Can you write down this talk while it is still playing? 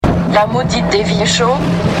La maudite dévie chaud.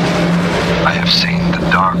 I have seen the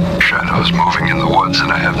dark shadows moving in the woods,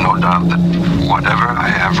 and I have no doubt that whatever I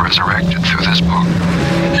have resurrected through this book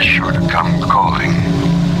is sure to come calling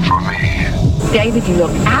for me. David, you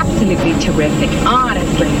look absolutely terrific,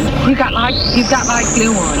 honestly. You've got like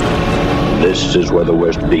glue on. This is where the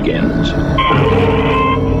worst begins.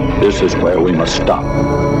 This is where we must stop.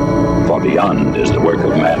 For beyond is the work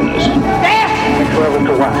of madness.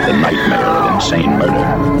 The nightmare of insane murder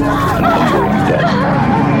and lingering death.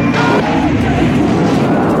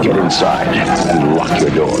 Get inside and lock your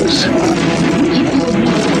doors.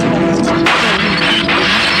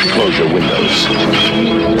 Close your windows.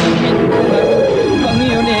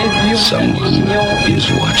 Someone is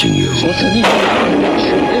watching you.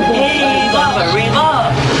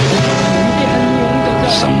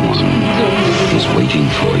 Someone is waiting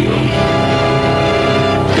for you.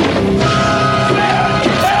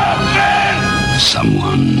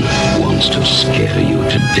 Someone wants to scare you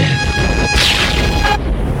to death.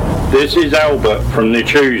 This is Albert from the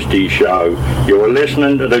Tuesday Show. You're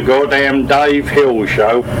listening to the goddamn Dave Hill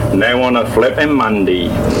Show, now on a flipping Monday.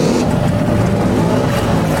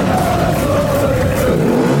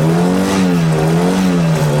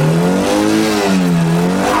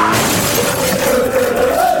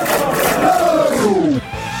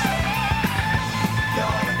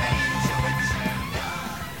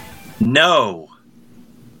 No.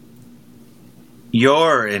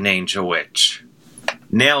 You're an angel witch.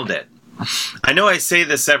 Nailed it. I know I say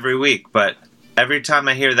this every week, but every time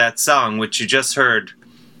I hear that song, which you just heard,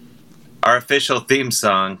 our official theme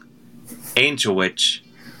song, Angel Witch,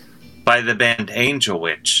 by the band Angel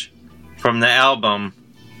Witch, from the album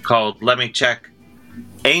called, let me check,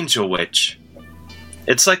 Angel Witch.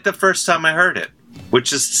 It's like the first time I heard it,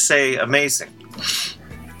 which is to say amazing.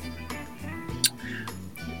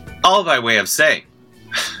 All by way of saying,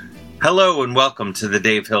 hello and welcome to the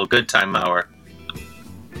Dave Hill Good Time Hour.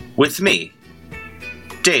 With me,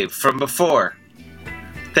 Dave from before.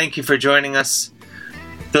 Thank you for joining us.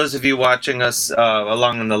 Those of you watching us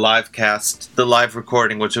along in the live cast, the live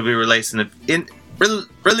recording, which will be released in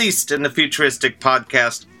the futuristic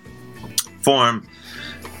podcast form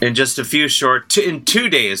in just a few in 2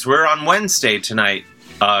 days. We're on Wednesday tonight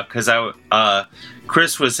because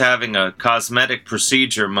Chris was having a cosmetic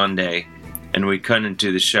procedure Monday, and we couldn't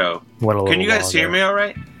do the show. Can you guys hear me all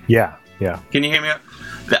right? Yeah. Can you hear me?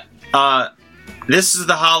 This is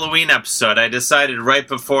the Halloween episode. I decided right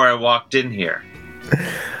before I walked in here.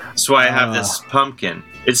 That's why I have this pumpkin.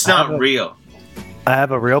 It's not real. I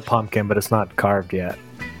have a real pumpkin, but it's not carved yet.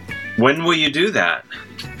 When will you do that?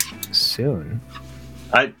 Soon.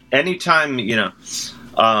 Anytime,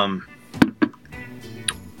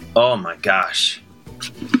 oh my gosh.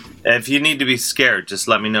 If you need to be scared, just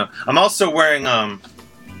let me know. I'm also wearing, I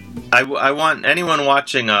want anyone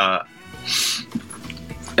watching,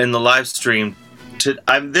 in the live stream,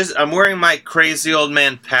 I'm wearing my crazy old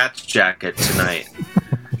man patch jacket tonight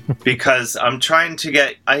because I'm trying to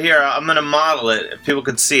get. I'm going to model it if people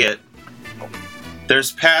could see it.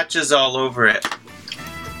 There's patches all over it,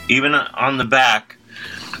 even on the back.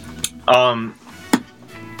 And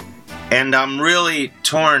I'm really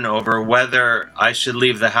torn over whether I should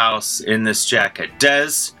leave the house in this jacket.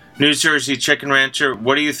 Des, New Jersey Chicken Rancher,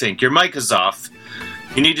 what do you think? Your mic is off.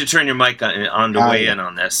 You need to turn your mic on to weigh in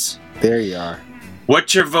on this. There you are.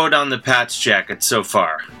 What's your vote on the patch jacket so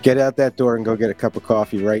far? Get out that door and go get a cup of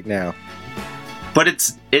coffee right now.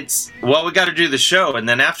 But well, we got to do the show, and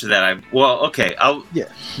then after that, yeah,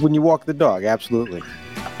 when you walk the dog, absolutely.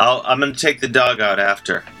 I'm going to take the dog out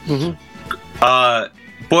after. Mm-hmm.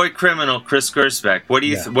 Boy criminal Chris Gersbeck, what do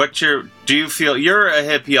you do you feel you're a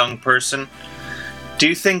hip young person? Do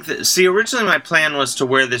you think that originally my plan was to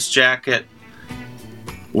wear this jacket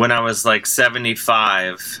when I was like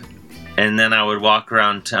 75, and then I would walk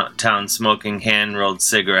around town smoking hand-rolled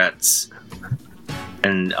cigarettes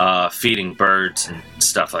and feeding birds and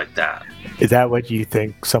stuff like that. Is that what you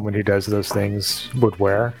think someone who does those things would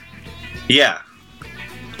wear? Yeah.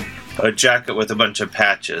 A jacket with a bunch of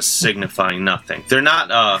patches signifying nothing. They're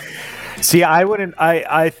not, See, I wouldn't...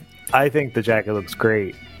 I think the jacket looks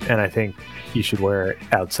great, and I think you should wear it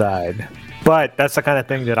outside. But that's the kind of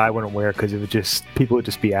thing that I wouldn't wear because people would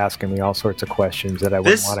just be asking me all sorts of questions that I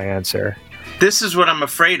wouldn't want to answer. This is what I'm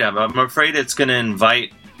afraid of. I'm afraid it's going to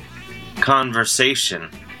invite conversation,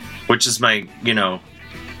 which is my,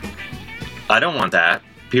 I don't want that.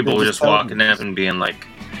 People will just walking up and being like,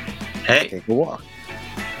 hey. Take a walk.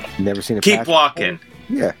 Never seen a Keep walking.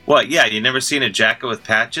 Yeah. What? Yeah, you never seen a jacket with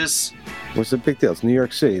patches? What's the big deal? It's New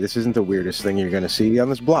York City. This isn't the weirdest thing you're going to see on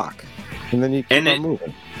this block. And then you keep on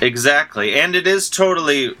moving. Exactly. And it is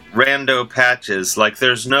totally rando patches. Like,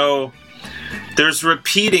 there's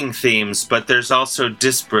repeating themes, but there's also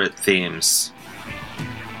disparate themes.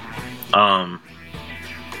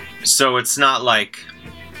 So it's not like,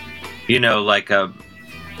 like a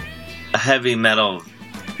heavy metal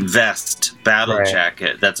vest battle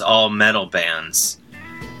jacket that's all metal bands.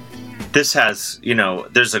 This has,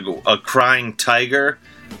 there's a crying tiger,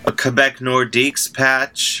 a Quebec Nordiques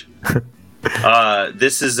patch.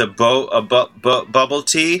 This is a bubble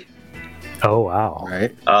tea. Oh, wow.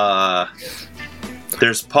 Right.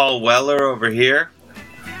 There's Paul Weller over here.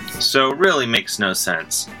 So it really makes no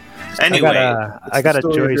sense. Anyway, I got a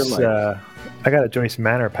Joyce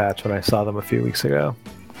Manor patch when I saw them a few weeks ago.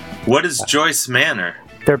 What is Joyce Manor?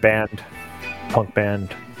 Their band, punk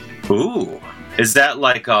band. Ooh, is that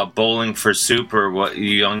like Bowling for Soup or what you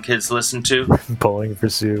young kids listen to? Bowling for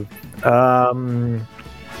Soup. No,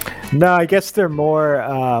 I guess they're more.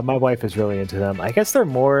 My wife is really into them. I guess they're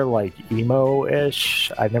more like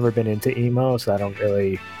emo-ish. I've never been into emo, so I don't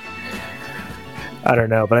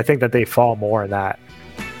know. But I think that they fall more in that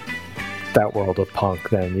world of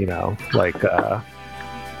punk than like I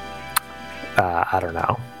don't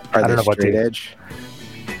know. Are I don't they know what straight edge?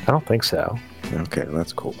 I don't think so. Okay,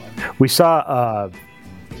 that's cool. We saw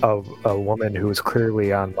a woman who was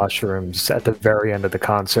clearly on mushrooms at the very end of the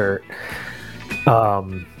concert.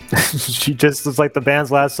 She just was like the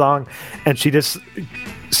band's last song, and she just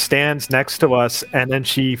stands next to us, and then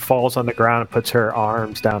she falls on the ground and puts her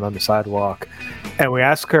arms down on the sidewalk. And we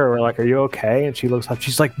ask her, we're like, "Are you okay?" And she looks up.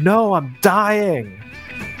 She's like, "No, I'm dying."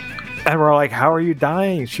 And we're like, "How are you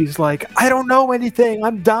dying?" She's like, "I don't know anything.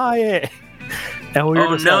 I'm dying." And we were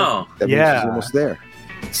just no! That means she's almost there.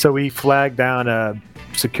 So we flagged down a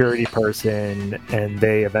security person, and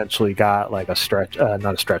they eventually got like a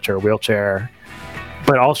wheelchair.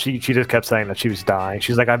 But she just kept saying that she was dying.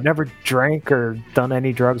 She's like, "I've never drank or done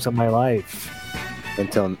any drugs in my life."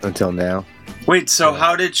 Until now. Wait, so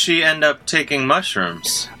how did she end up taking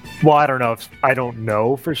mushrooms? Well, I don't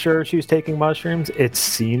know for sure she was taking mushrooms. It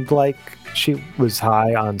seemed like she was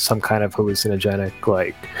high on some kind of hallucinogenic,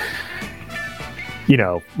 like,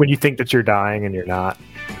 when you think that you're dying and you're not.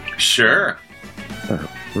 Sure.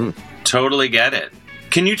 Totally get it.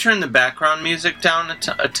 Can you turn the background music down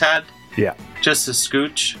a tad? Yeah. Just a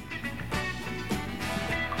scooch.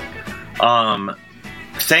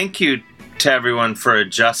 Thank you to everyone for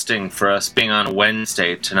adjusting for us being on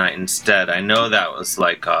Wednesday tonight instead. I know that was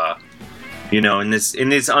like, in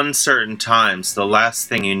these uncertain times, the last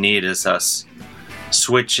thing you need is us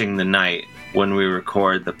switching the night when we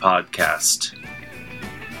record the podcast.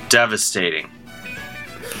 Devastating.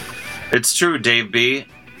 It's true, Dave B.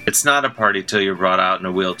 It's not a party till you're brought out in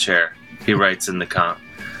a wheelchair. He writes in the comments.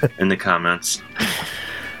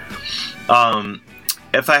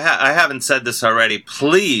 If I haven't said this already,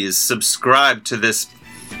 please subscribe to this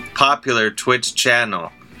popular Twitch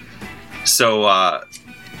channel, so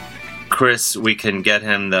Chris, we can get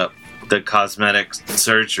him the cosmetic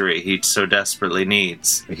surgery he so desperately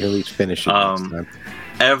needs. He'll each finish it next time.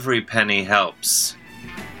 Every penny helps.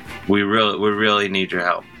 We really need your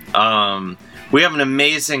help. We have an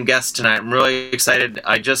amazing guest tonight. I'm really excited.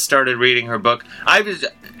 I just started reading her book.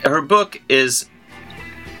 Her book is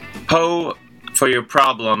Poe for Your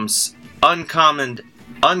Problems, Uncommon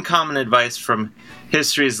Advice from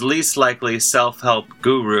History's Least Likely Self-Help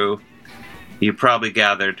Guru. You probably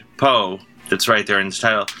gathered Poe, that's right there in the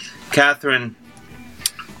title. Catherine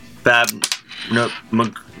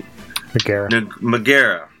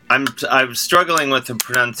Baab-Muguira. I'm struggling with the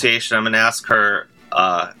pronunciation. I'm going to ask her.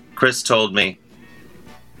 Chris told me.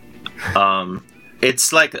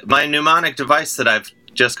 It's like my mnemonic device that I've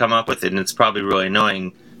just come up with, and it's probably really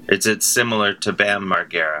annoying. It's similar to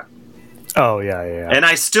Baab-Muguira. Oh, yeah. And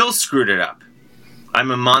I still screwed it up.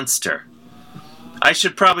 I'm a monster. I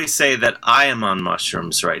should probably say that I am on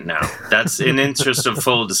mushrooms right now. That's in interest of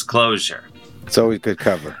full disclosure. It's always good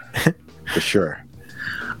cover, for sure.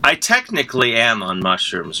 I technically am on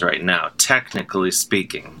mushrooms right now, technically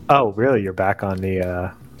speaking. Oh, really? You're back on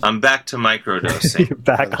the... I'm back to microdosing. You're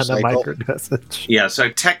back on the microdosage. Yeah, so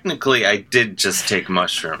technically I did just take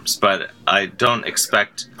mushrooms, but I don't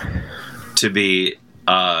expect to be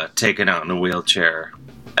taken out in a wheelchair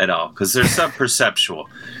at all, because they're sub-perceptual.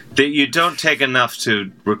 That you don't take enough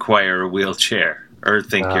to require a wheelchair or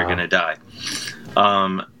think you're going to die.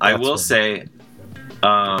 I will say,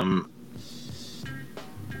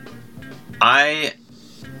 I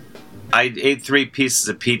ate 3 pieces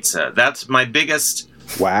of pizza. That's my biggest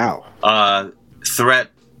threat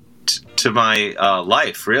to my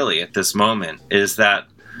life, really, at this moment, is that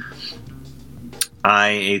I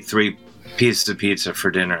ate 3 piece of pizza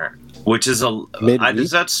for dinner, which is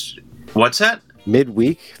Midweek? What's that?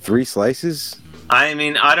 Midweek, 3 slices? I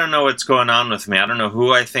mean, I don't know what's going on with me. I don't know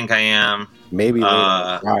who I think I am. Maybe later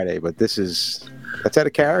on Friday, but that's out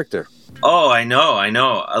of character. Oh, I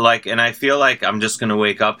know. Like, and I feel like I'm just gonna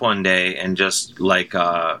wake up one day and just like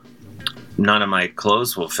none of my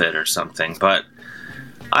clothes will fit or something. But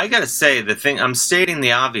I gotta say, I'm stating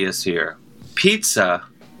the obvious here. Pizza,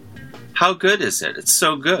 how good is it? It's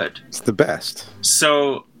so good. It's the best.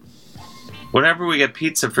 So whenever we get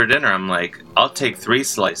pizza for dinner, I'm like, I'll take 3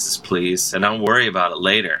 slices, please, and I'll worry about it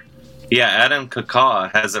later. Yeah, Adam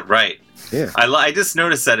Kakao has it right. Yeah. I just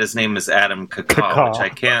noticed that his name is Adam Kakao, which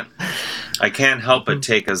I can't help but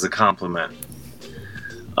take as a compliment.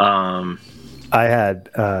 I had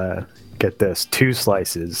get this 2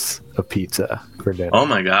 slices of pizza for dinner. Oh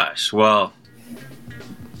my gosh! Well,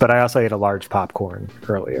 but I also ate a large popcorn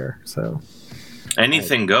earlier, so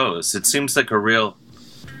anything goes. It seems like a real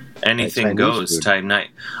anything goes food type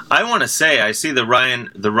night. I want to say I see the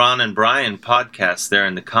Ron and Brian podcast there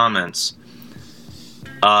in the comments.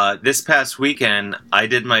 This past weekend, I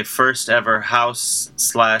did my first ever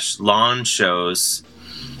house/lawn shows.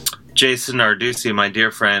 Jason Narducci, my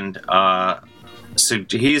dear friend, so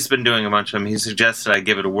he's been doing a bunch of them. He suggested I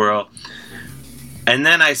give it a whirl. And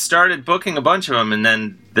then I started booking a bunch of them, and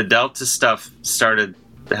then the Delta stuff started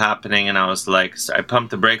happening, and I was like, I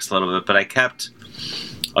pumped the brakes a little bit, but I kept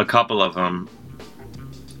a couple of them.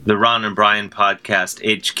 The Ron and Brian podcast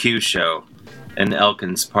HQ show in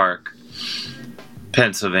Elkins Park,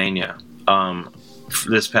 Pennsylvania,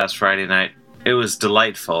 this past Friday night. It was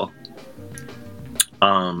delightful.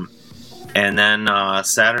 And then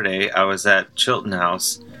Saturday, I was at Chilton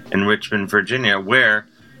House in Richmond, Virginia, where,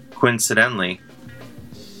 coincidentally,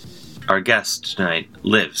 our guest tonight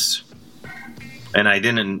lives. And I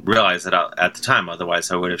didn't realize it at the time, otherwise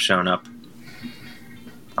I would have shown up.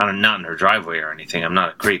 Not in her driveway or anything. I'm not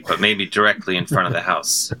a creep, but maybe directly in front of the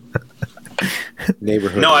house.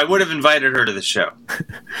 Neighborhood. No, I would have invited her to the show.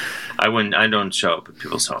 I don't show up at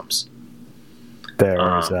people's homes.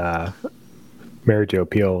 There's Mary Jo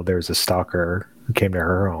Peel. There's a stalker who came to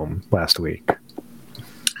her home last week.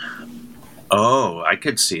 Oh, I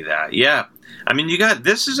could see that. Yeah, I mean, I've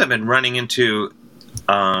been running into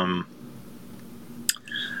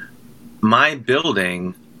my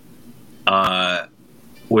building.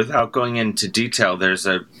 Without going into detail,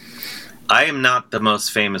 I am not the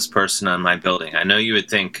most famous person on my building. I know you would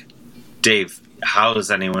think, Dave, how is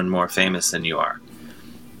anyone more famous than you are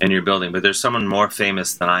in your building? But there's someone more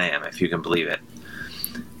famous than I am, if you can believe it.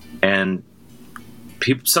 And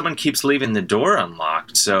someone keeps leaving the door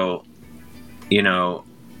unlocked. So,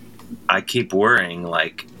 I keep worrying,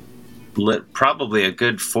 like, probably a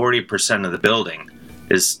good 40% of the building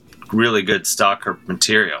is really good stalker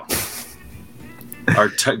material. Our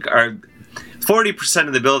 40%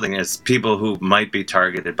 of the building is people who might be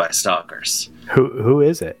targeted by stalkers. Who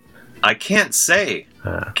is it? I can't say.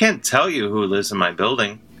 I can't tell you who lives in my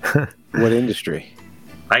building. What industry?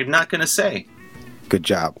 I'm not going to say. Good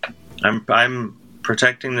job. I'm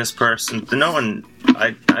protecting this person. No one.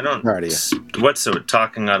 I don't. Proud of you. What's it?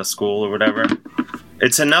 Talking out of school or whatever.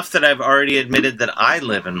 It's enough that I've already admitted that I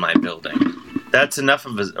live in my building. That's enough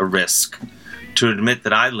of a risk to admit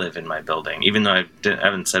that I live in my building, even though I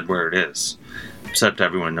haven't said where it is. Except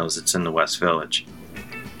everyone knows it's in the West Village.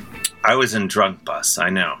 I was in Drunk Bus, I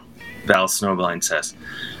know. Val Snowblind says.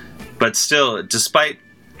 But still, despite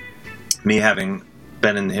me having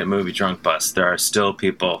been in the hit movie Drunk Bus, there are still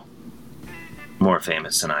people more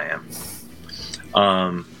famous than I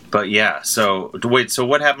am. But yeah, so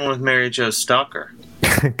what happened with Mary Jo's stalker?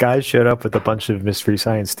 Guys showed up with a bunch of Mystery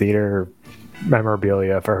Science Theater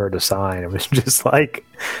memorabilia for her to sign. It was just like,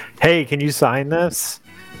 hey, can you sign this?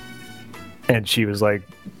 And she was like,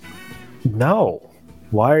 no.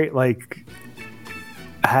 Why? Like,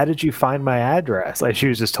 how did you find my address? Like, she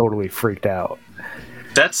was just totally freaked out.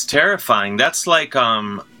 That's terrifying. That's like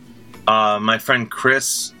my friend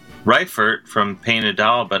Chris Reifert from Painted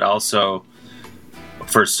Doll, but also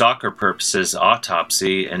for stalker purposes,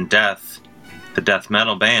 Autopsy and Death, the death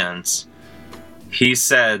metal bands. He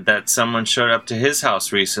said that someone showed up to his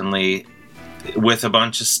house recently with a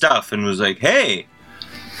bunch of stuff and was like, hey,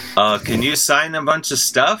 can you sign a bunch of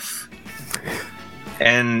stuff?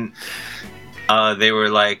 And they were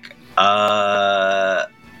like,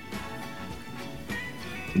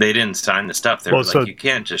 they didn't sign the stuff. They were like, you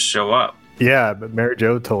can't just show up. Yeah, but Mary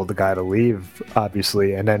Jo told the guy to leave,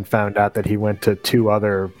 obviously, and then found out that he went to 2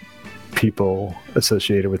 other people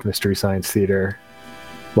associated with Mystery Science Theater,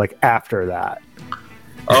 like, after that.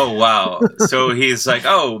 Oh, wow. So he's like,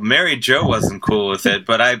 oh, Mary Jo wasn't cool with it,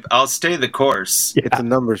 but I'll stay the course. It's a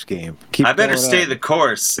numbers game. I better stay the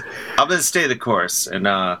course. I'll better stay the course and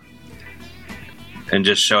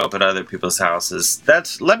just show up at other people's houses.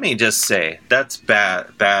 Let me just say, that's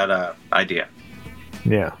bad idea.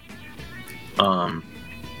 Yeah.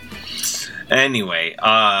 Anyway,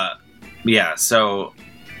 yeah, so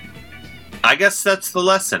I guess that's the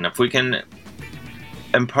lesson. If we can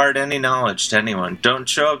impart any knowledge to anyone, don't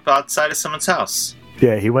show up outside of someone's house.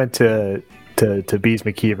 Yeah, he went to Bees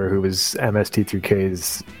McKeever, who was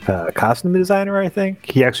MST3K's costume designer, I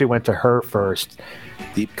think. He actually went to her first.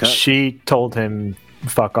 Deep cut. She told him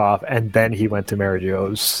fuck off, and then he went to Mary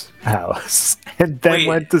Jo's house, and then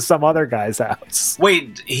went to some other guy's house.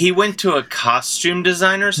 Wait, he went to a costume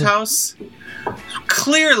designer's house?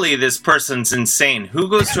 Clearly this person's insane. Who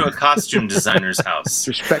goes to a costume designer's house?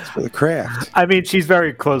 Respect for the craft. I mean, she's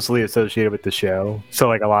very closely associated with the show, so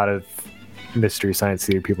like a lot of Mystery Science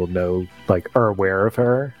Theater people know, like, are aware of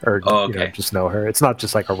her, or just know her. It's not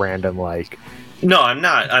just like a random like. No, I'm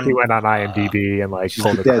not. He went on IMDb and like she's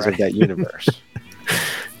pulled the Des of that universe.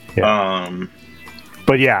 Yeah.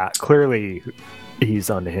 But yeah, clearly he's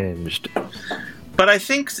unhinged. But I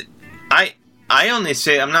think I only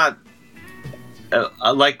say I'm not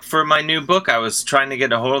like for my new book. I was trying to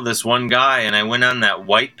get a hold of this one guy, and I went on that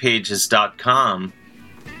whitepages.com,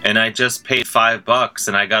 and I just paid $5,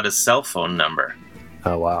 and I got his cell phone number.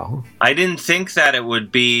 Oh wow! I didn't think that it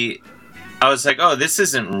would be. I was like, oh, this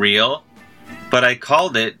isn't real. But I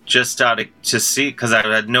called it just to see, because I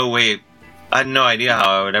had no idea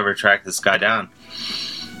how I would ever track this guy down.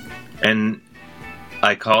 And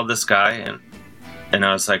I called this guy, and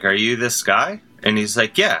I was like, are you this guy? And he's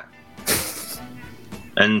like, yeah.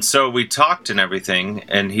 And so we talked and everything,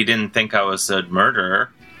 and he didn't think I was a murderer.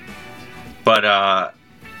 But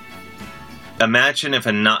imagine if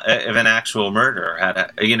an actual murderer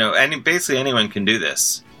had basically anyone can do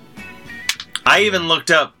this. I even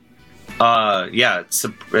looked up.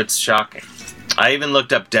 It's shocking. I even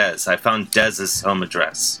looked up Dez. I found Dez's home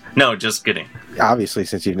address. No, just kidding. Obviously,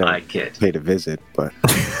 since you've never paid a visit, but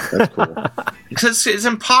that's cool. Because it's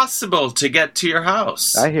impossible to get to your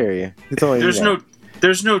house. I hear you. It's only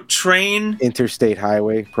there's no train. Interstate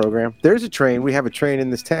highway program. There's a train. We have a train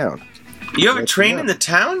in this town. You have a train in the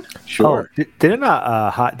town? Sure. Oh, did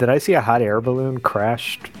I see a hot air balloon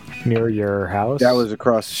crashed near your house? That was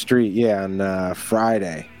across the street. Yeah, on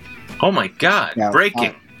Friday. Oh my God!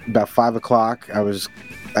 Breaking. About 5 o'clock. I was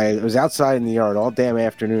outside in the yard all damn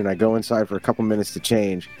afternoon. I go inside for a couple minutes to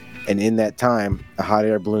change, and in that time, a hot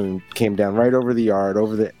air balloon came down right over the yard,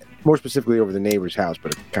 more specifically over the neighbor's house,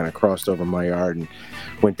 but it kind of crossed over my yard and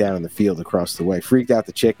went down in the field across the way. Freaked out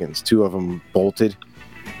the chickens. 2 of them bolted.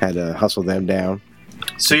 Had to hustle them down.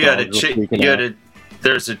 So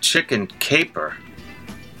there's a chicken caper.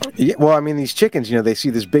 Yeah, well, I mean, these chickens, they see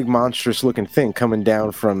this big monstrous-looking thing coming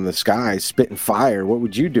down from the sky, spitting fire. What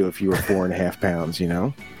would you do if you were 4.5 pounds,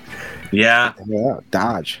 Yeah. Yeah,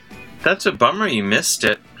 dodge. That's a bummer you missed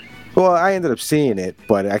it. Well, I ended up seeing it,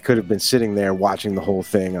 but I could have been sitting there watching the whole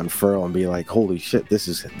thing unfurl and be like, holy shit, this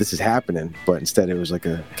is happening. But instead, it was like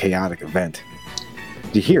a chaotic event.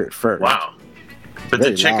 You hear it first. Wow. But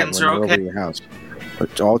the chickens are okay? Over your house.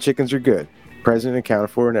 But all chickens are good. President accounted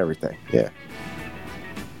for and everything. Yeah.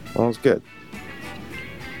 All is good.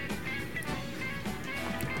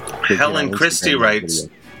 Helen Christie writes,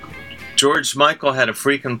 George Michael had a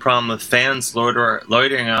freaking problem with fans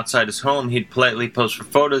loitering outside his home. He'd politely pose for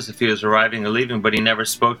photos if he was arriving or leaving, but he never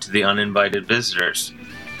spoke to the uninvited visitors.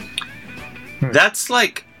 That's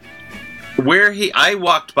like where I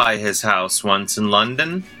walked by his house once in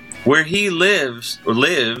London, where he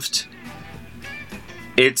lived.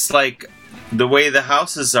 It's like the way the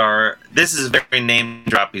houses are. This is a very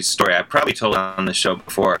name-droppy story. I probably told it on the show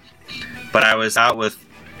before, but I was out with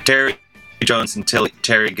Terry Jones and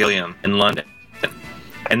Terry Gilliam in London,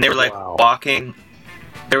 and they were like walking.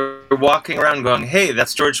 They were walking around, going, "Hey,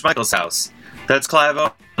 that's George Michael's house. That's Clive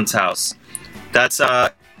Owen's house. That's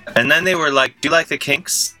And then they were like, "Do you like the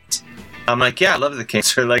Kinks?" I'm like, "Yeah, I love the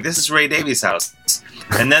Kinks." They're like, "This is Ray Davies' house."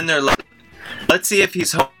 And then they're like, "Let's see if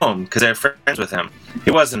he's home," because they're friends with him.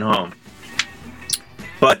 He wasn't home.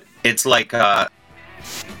 But it's like, I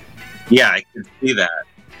could see that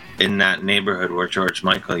in that neighborhood where George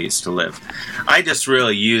Michael used to live. I just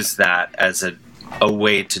really used that as a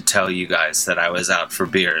way to tell you guys that I was out for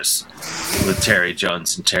beers with Terry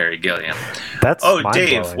Jones and Terry Gilliam. That's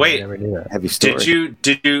Dave, wait. Heavy story.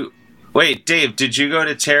 Dave, did you go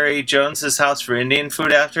to Terry Jones's house for Indian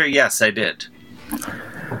food after? Yes, I did.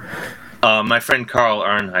 My friend Carl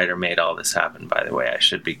Arnheider made all this happen, by the way. I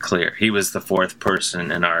should be clear. He was the fourth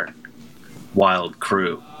person in our wild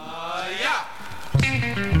crew.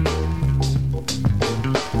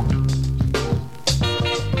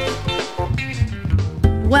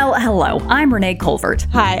 Well, hello, I'm Renee Colvert.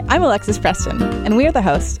 Hi, I'm Alexis Preston, and we are the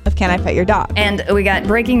hosts of Can I Pet Your Dog? And we got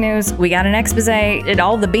breaking news, we got an expose, and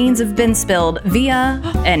all the beans have been spilled via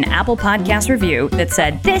an Apple Podcast review that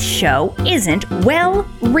said, this show isn't well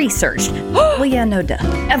researched. Well, yeah, no duh.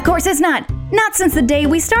 Of course it's not. Not since the day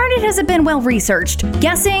we started has it been well researched.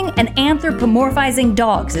 Guessing and anthropomorphizing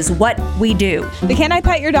dogs is what we do. The Can I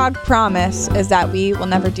Pet Your Dog promise is that we will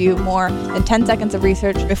never do more than 10 seconds of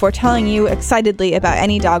research before telling you excitedly about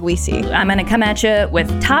any dog we see. I'm gonna come at you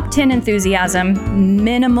with top 10 enthusiasm,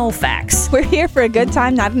 minimal facts. We're here for a good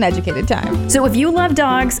time, not an educated time. So if you love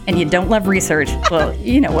dogs and you don't love research, well,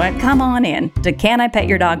 you know what? Come on in to Can I Pet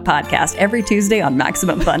Your Dog podcast every Tuesday on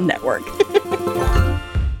Maximum Fun Network.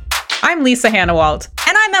 I'm Lisa Hannawalt.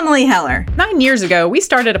 And I'm Emily Heller. 9 years ago, we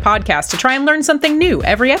started a podcast to try and learn something new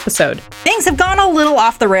every episode. Things have gone a little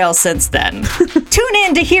off the rails since then. Tune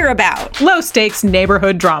in to hear about low-stakes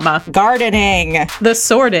neighborhood drama, gardening, the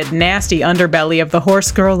sordid, nasty underbelly of the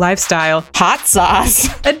horse girl lifestyle, hot sauce,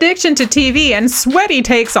 addiction to TV, and sweaty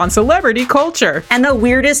takes on celebrity culture, and the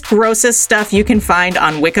weirdest, grossest stuff you can find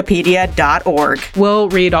on wikipedia.org. We'll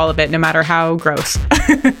read all of it, no matter how gross.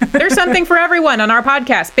 There's something for everyone on our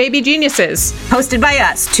podcast, Baby Geniuses. Hosted by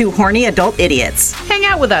us, two horny adult idiots. Hang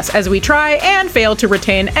out with us as we try and fail to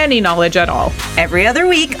retain any knowledge at all. Every other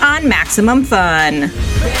week on Maximum Fun. Baby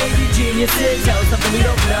Geniuses, tell us something we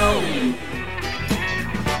don't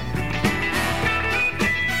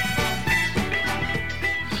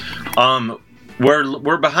know.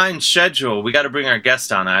 We're behind schedule. We got to bring our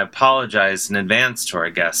guest on. I apologize in advance to our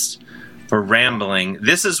guest for rambling.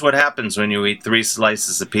 This is what happens when you eat 3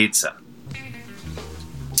 slices of pizza.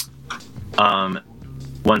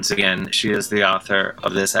 Once again, she is the author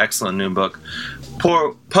of this excellent new book,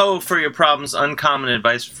 Poe for Your Problems, Uncommon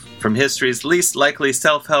Advice from History's Least Likely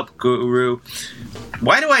Self-Help Guru.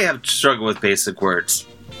 Why do I have to struggle with basic words?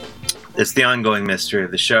 It's the ongoing mystery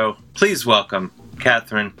of the show. Please welcome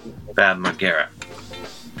Catherine Baab-Muguira.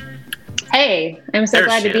 Hey, I'm so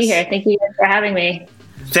glad to be here. Thank you for having me.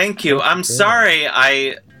 Thank you. I'm sorry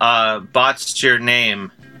I botched your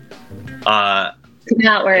name. Do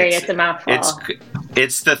not worry, it's a mouthful.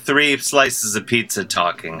 It's the 3 slices of pizza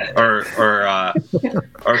talking, or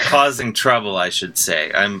causing trouble, I should say.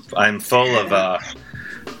 I'm full of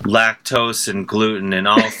lactose and gluten and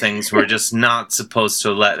all things we're just not supposed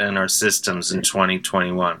to let in our systems in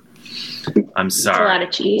 2021. I'm sorry. It's a lot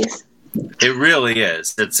of cheese. It really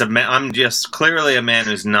is. I'm just clearly a man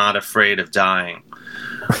who's not afraid of dying.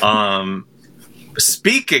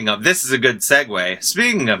 Speaking of, this is a good segue.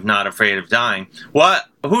 Speaking of not afraid of dying,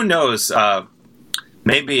 who knows?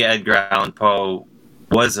 Maybe Edgar Allan Poe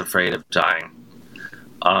was afraid of dying.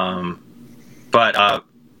 But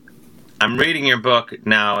I'm reading your book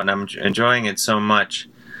now, and I'm enjoying it so much.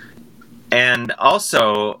 And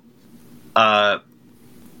also,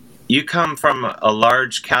 you come from a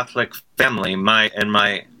large Catholic family. In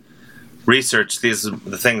my research, these are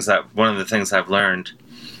one of the things I've learned.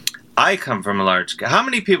 I come from a large. How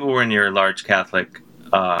many people were in your large Catholic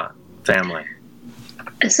family?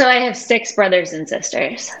 So I have 6 brothers and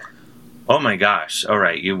sisters. Oh my gosh! All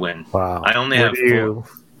right, you win. Wow. I only have 4.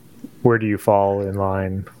 Where do you fall in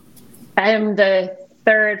line? I'm the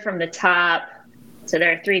 3rd from the top. So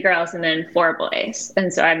there are 3 girls and then 4 boys,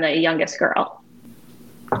 and so I'm the youngest girl.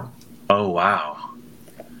 Oh wow!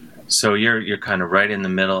 So you're kind of right in the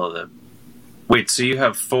middle of the. Wait, so you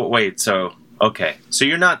have 4. Wait, so. Okay, so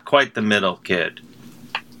you're not quite the middle kid.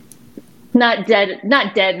 Not dead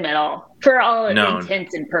middle. For all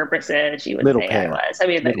intents and purposes, you would Middle say pair. I was. I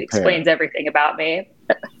mean, that explains everything about me.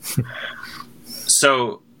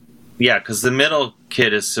 So, yeah, because the middle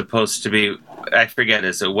kid is supposed to be, I forget,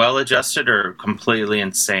 is it well-adjusted or completely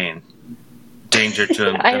insane? Danger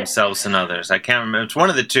to themselves and others. I can't remember. It's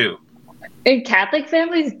one of the two. In Catholic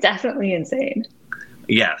families, definitely insane.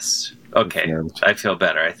 Yes. Okay. I feel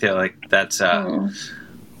better. I feel like that's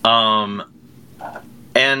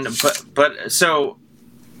but so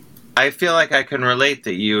I feel like I can relate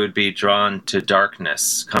that you would be drawn to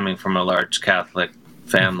darkness coming from a large Catholic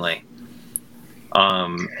family.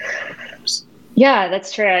 Yeah,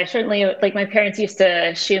 that's true. I certainly, my parents used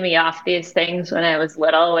to shoo me off these things when I was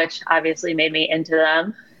little, which obviously made me into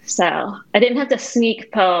them. So I didn't have to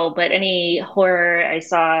sneak Poe, but any horror I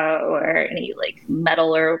saw or any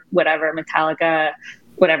metal or whatever, Metallica,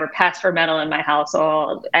 whatever passed for metal in my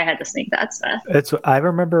household, I had to sneak that stuff. I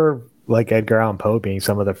remember like Edgar Allan Poe being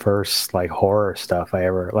some of the first like horror stuff I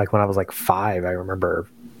ever like when I was like 5. I remember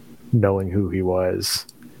knowing who he was.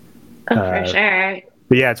 Oh, for sure.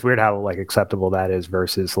 But yeah, it's weird how like acceptable that is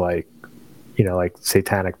versus like, you know, like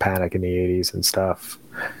Satanic Panic in the 80s and stuff.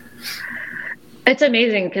 It's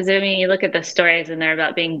amazing because I mean, you look at the stories and they're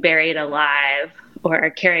about being buried alive or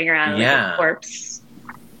carrying around like a corpse,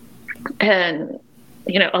 and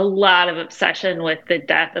you know, a lot of obsession with the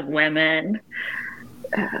death of women.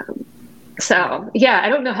 So yeah, I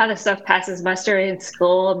don't know how this stuff passes muster in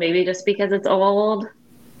school. Maybe just because it's old.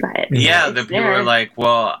 But yeah, the people are like,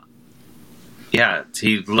 well, yeah,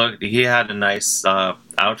 he had a nice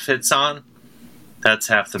outfits on. That's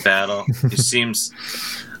half the battle. He seems.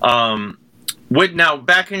 Now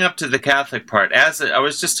backing up to the Catholic part, I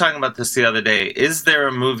was just talking about this the other day. Is there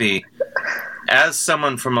a movie? As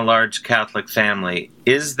someone from a large Catholic family,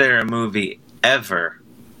 is there a movie ever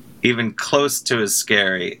even close to as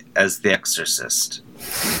scary as The Exorcist?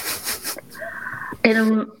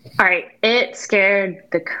 All right, it scared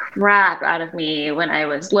the crap out of me when I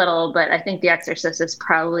was little, but I think The Exorcist is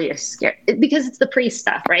probably as scary because it's the priest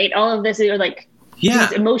stuff, right? All of this are like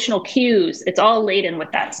these emotional cues. It's all laden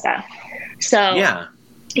with that stuff. So yeah.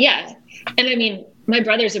 And I mean, my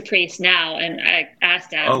brother's a priest now, and I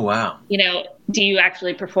asked him, oh, wow. You know, do you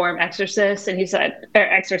actually perform exorcists? And he said, or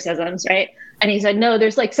exorcisms, right? And he said, no,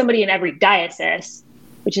 there's like somebody in every diocese,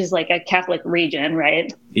 which is like a Catholic region,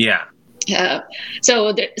 right? Yeah.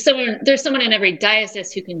 So there's someone in every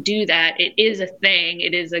diocese who can do that. It is a thing.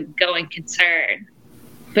 It is a going concern,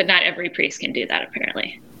 but not every priest can do that,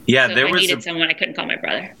 apparently. Yeah, so I needed someone. I couldn't call my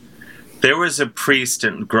brother. There was a priest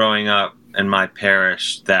growing up in my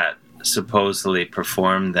parish that supposedly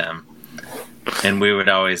performed them, and we would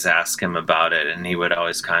always ask him about it, and he would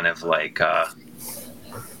always kind of like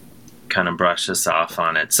brush us off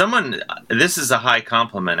on it. This is a high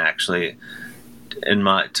compliment actually. To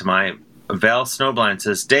my Val Snowblind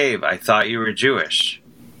says, Dave, I thought you were Jewish.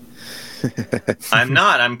 I'm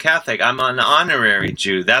not. I'm Catholic. I'm an honorary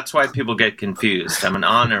Jew. That's why people get confused. I'm an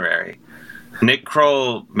honorary. Nick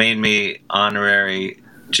Kroll made me honorary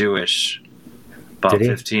Jewish about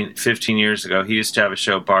 15 years ago. He used to have a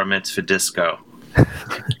show, Bar Mitzvah Disco.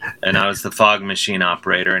 And I was the fog machine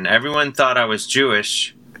operator. And everyone thought I was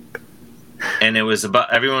Jewish. And it was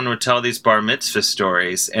about, everyone would tell these bar mitzvah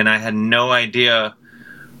stories. And I had no idea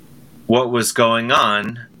what was going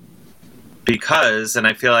on because, and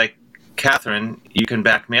I feel like, Catherine, you can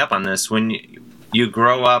back me up on this. When you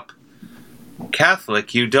grow up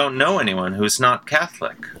Catholic, you don't know anyone who's not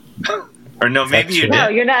Catholic. Or no, maybe you do. No,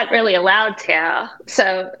 you're not really allowed to.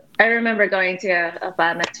 So I remember going to a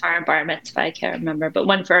bar mitzvah or bar mitzvah, I can't remember, but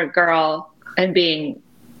one for a girl and being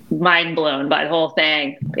mind blown by the whole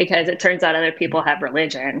thing because it turns out other people have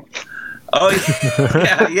religion. Oh,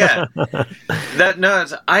 yeah.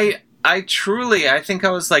 I think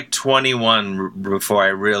I was like 21 before I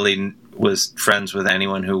really was friends with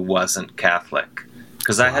anyone who wasn't Catholic.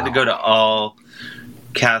 Because I had to go to all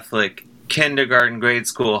Catholic kindergarten, grade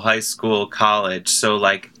school, high school, college. So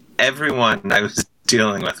like everyone I was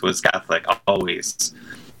dealing with was Catholic always.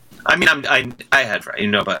 I mean, I had, you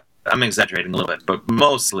know, but I'm exaggerating a little bit, but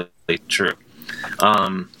mostly true.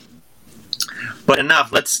 But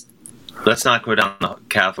enough. Let's not go down the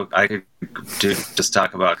Catholic. I could just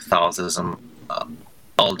talk about Catholicism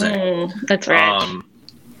all day. That's right.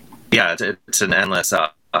 Yeah, it's an endless.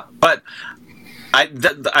 But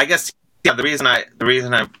I guess the reason I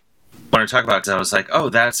want to talk about it is I was like, oh,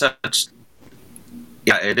 that's such.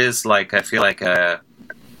 Yeah, it is like I feel like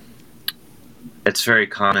it's very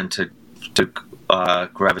common to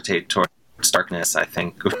gravitate towards darkness. I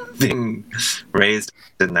think being raised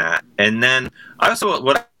in that, and then also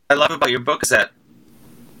what I love about your book is that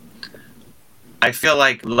I feel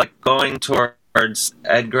like going towards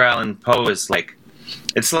Edgar Allan Poe is like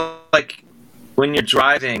it's like when you're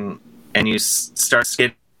driving and you start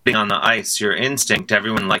skidding on the ice, your instinct,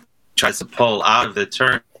 everyone like tries to pull out of the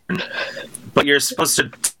turn, but you're supposed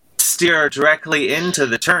to steer directly into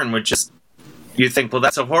the turn, which is you think, well,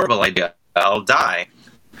 that's a horrible idea. I'll die.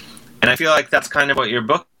 And I feel like that's kind of what your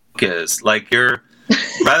book is. Like you're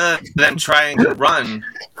rather than trying to run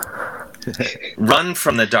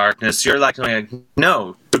from the darkness, you're like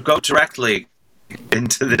no, go directly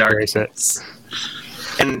into the darkness.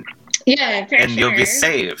 And you'll be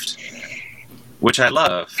saved, which I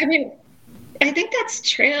love. I mean, I think that's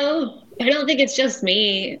true. I don't think it's just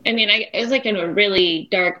me. I mean, I was like in a really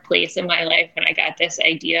dark place in my life when I got this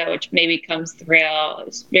idea, which maybe comes through. I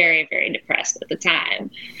was very, very depressed at the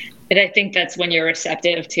time. But I think that's when you're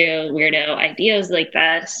receptive to weirdo ideas like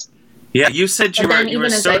this. Yeah, you said you were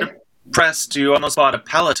so depressed you almost bought a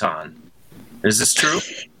Peloton. Is this true?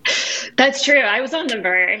 That's true. I was on the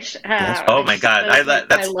verge. Oh my God!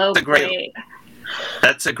 That's a great.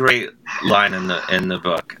 That's a great line in the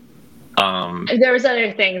book. There was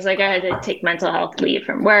other things, like I had to take mental health leave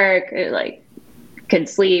from work. Like, couldn't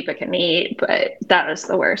sleep, I couldn't eat, but that was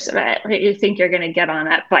the worst of it. Like, you think you're going to get on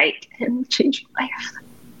that bike and change your life.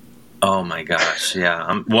 Oh my gosh! Yeah.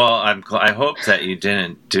 I hope that you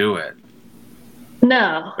didn't do it.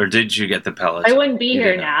 No. Or did you get the Peloton? I wouldn't be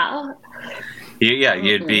here now.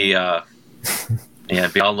 You'd be be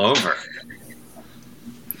all over.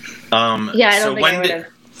 I don't think I would have.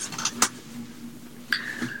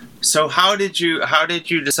 So how did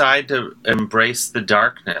you decide to embrace the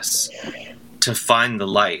darkness, to find the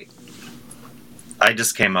light? I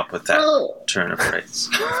just came up with that turn of phrase.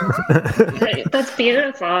 That's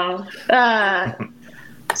beautiful. So I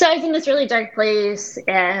was in this really dark place,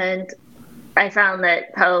 and I found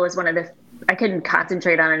that Poe was I couldn't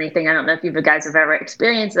concentrate on anything. I don't know if you guys have ever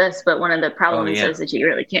experienced this, but one of the problems is that you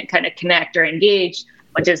really can't kind of connect or engage,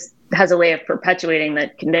 which has a way of perpetuating the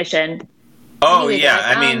condition. Oh, yeah.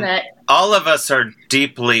 I mean, all of us are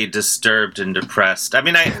deeply disturbed and depressed. I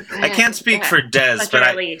mean, I can't speak for Des,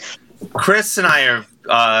 but Chris and I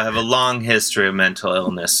have a long history of mental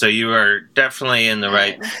illness, so you are definitely in the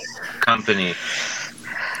right company.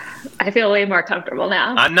 I feel way more comfortable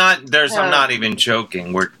now. I'm not even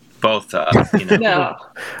joking. We're both, No.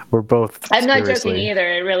 We're both. I'm not joking either.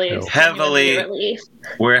 It really is relief.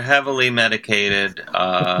 We're heavily medicated.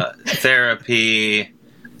 Therapy,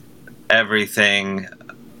 everything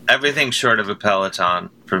short of a Peloton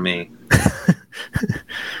for me.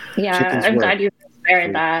 Yeah, I'm glad you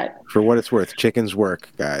spared that. For what it's worth, chickens work,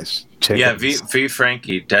 guys. Chickens. Yeah, V.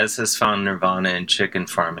 Frankie, Des has found nirvana in chicken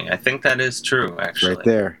farming. I think that is true, actually. Right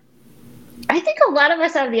there. I think a lot of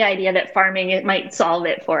us have the idea that farming might solve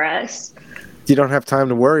it for us. You don't have time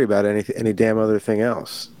to worry about any damn other thing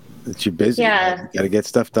else. It's you're busy. Yeah. You got to get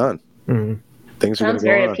stuff done. Mm-hmm. Things are sounds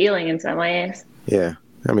very appealing in some ways. Yeah,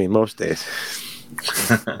 I mean most days.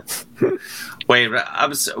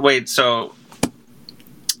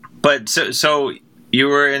 So you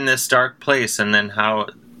were in this dark place, and then how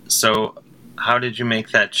did you make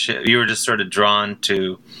that shift? You were just sort of drawn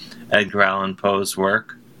to Edgar Allan Poe's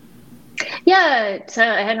work? Yeah, so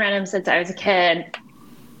I hadn't read him since I was a kid,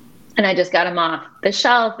 and I just got him off the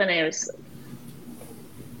shelf, and I was,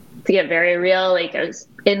 to get very real, like I was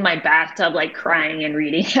in my bathtub, like crying and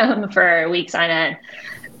reading him for weeks on end,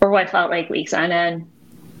 or what felt like weeks on end.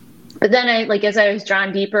 But then as I was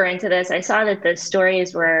drawn deeper into this, I saw that the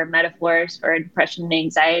stories were metaphors for depression and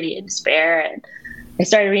anxiety and despair. And I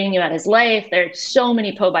started reading about his life. There's so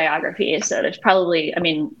many Poe biographies. So there's probably,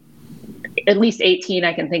 at least 18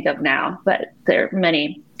 I can think of now, but there are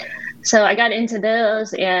many. So I got into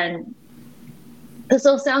those, and this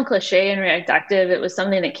will sound cliche and reductive. It was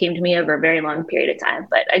something that came to me over a very long period of time.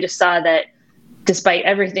 But I just saw that despite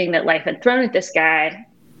everything that life had thrown at this guy,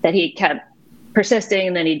 that he kept persisting,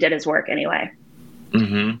 and then he did his work anyway.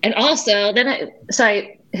 Mm-hmm. And also,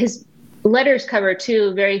 his letters cover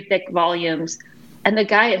 2 very thick volumes, and the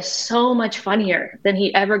guy is so much funnier than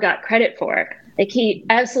he ever got credit for. Like, he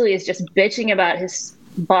absolutely is just bitching about his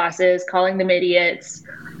bosses, calling them idiots,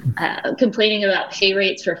 complaining about pay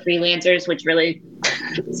rates for freelancers, which really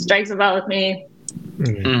strikes a bell with me.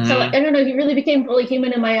 Mm-hmm. So I don't know, he really became fully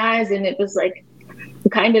human in my eyes, and it was like a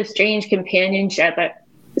kind of strange companionship.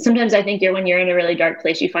 Sometimes I think when you're in a really dark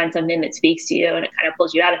place, you find something that speaks to you, and it kind of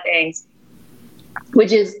pulls you out of things,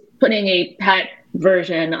 which is putting a pat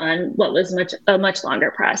version on what was a much longer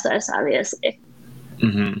process, obviously.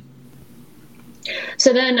 Mm-hmm.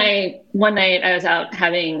 So then one night I was out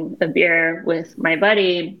having a beer with my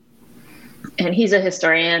buddy, and he's a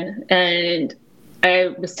historian, and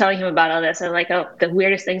I was telling him about all this. I was like, oh, the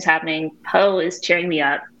weirdest thing's happening. Poe is cheering me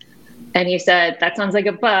up. And he said, that sounds like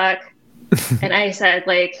a book. And I said,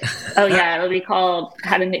 oh yeah, it'll be called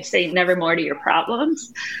How to Say Nevermore to Your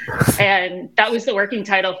Problems. And that was the working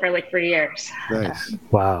title for 3 years. Nice.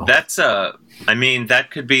 Wow. That's that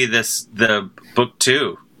could be the book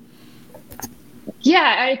 2.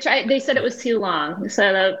 Yeah, I tried. They said it was too long,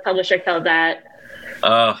 so the publisher killed that.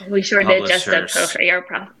 We shortened it just to Poe for Your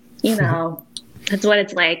Problem. That's what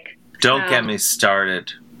it's like. Don't get me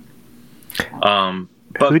started.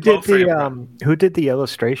 But who did the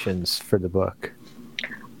illustrations for the book?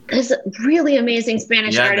 There's a really amazing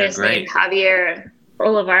Spanish artist named Javier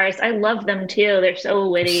Olivares. I love them too. They're so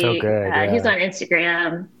witty. So good, He's on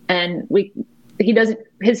Instagram, and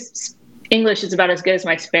his English is about as good as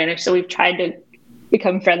my Spanish, so we've tried to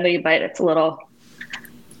become friendly, but it's a little.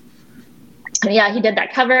 Yeah, he did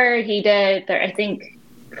that cover. He did. I think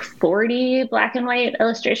 40 black and white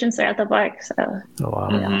illustrations throughout the book. So, Oh, wow.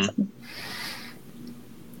 Awesome.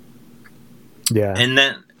 Yeah. And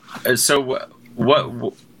then, so what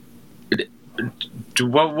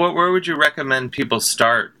where would you recommend people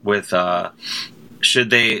start with? Should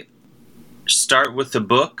they start with the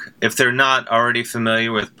book if they're not already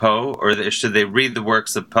familiar with Poe, or should they read the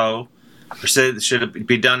works of Poe, or should it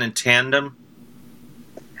be done in tandem?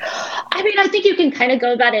 I mean, I think you can kind of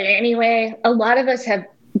go about it anyway. A lot of us have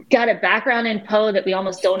got a background in Poe that we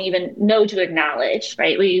almost don't even know to acknowledge,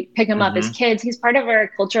 right? We pick him up as kids. He's part of our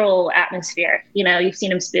cultural atmosphere. You know, you've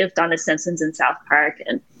seen him spoofed on The Simpsons and South Park.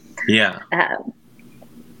 And yeah,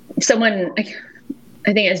 someone,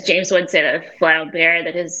 I think as James would say to Flaubert,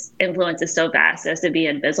 that his influence is so vast as to be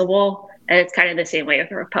invisible. And it's kind of the same way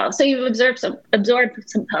for Poe. So you've absorbed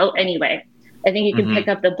some Poe anyway. I think you can pick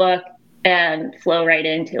up the book and flow right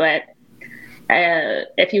into it.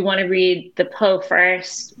 If you want to read the Poe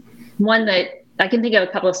first, one that I can think of a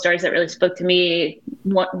couple of stories that really spoke to me.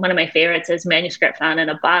 One of my favorites is Manuscript Found in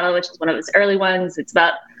a Bottle, which is one of his early ones. It's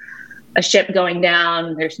about a ship going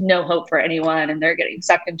down. There's no hope for anyone, and they're getting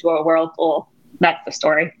sucked into a whirlpool. That's the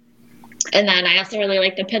story. And then I also really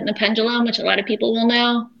like The Pit and the Pendulum, which a lot of people will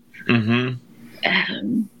know.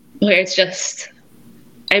 Where it's just,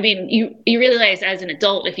 I mean, you realize as an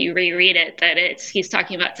adult, if you reread it, that he's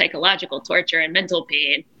talking about psychological torture and mental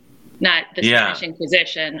pain, not the Spanish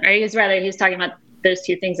Inquisition. Or he's talking about those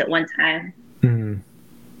two things at one time.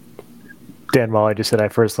 Dan Wally just said, I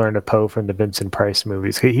first learned of Poe from the Vincent Price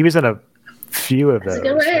movies. He was in a few of those. That's a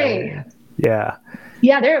good way. Right? Yeah.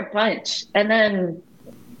 Yeah, there are a bunch. And then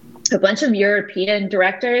a bunch of European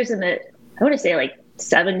directors in the, I want to say like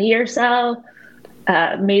 70 or so,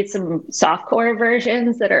 made some softcore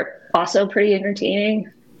versions that are also pretty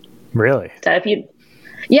entertaining. Really? So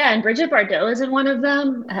and Bridget Bardot is in one of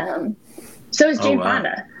them. So is Jane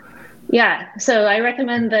Fonda. Yeah, so I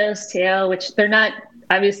recommend those too, which they're not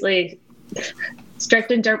obviously strict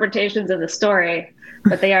interpretations of the story,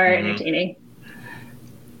 but they are entertaining.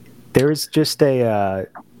 There's just on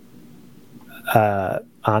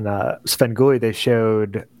Svengoolie, they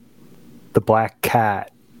showed The Black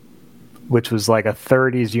Cat, which was like a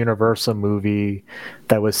 30s Universal movie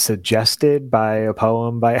that was suggested by a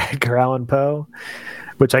poem by Edgar Allan Poe,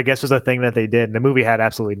 which I guess was a thing that they did. And the movie had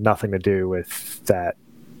absolutely nothing to do with that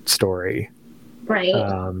story. Right.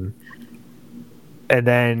 And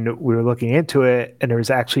then we were looking into it, and there was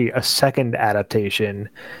actually a second adaptation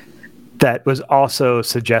that was also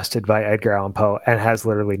suggested by Edgar Allan Poe and has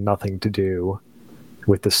literally nothing to do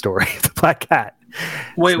with the story of The Black Cat.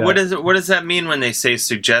 Wait, what does that mean when they say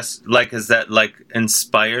suggest? Like, is that like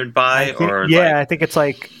inspired by, I think it's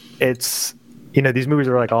like, it's, you know, these movies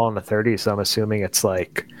are like all in the 30s, so I'm assuming it's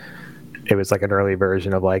like, it was like an early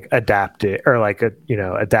version of like adapted, or like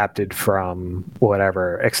adapted from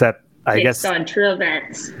whatever, except I guess on true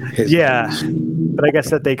events. Yeah, but I guess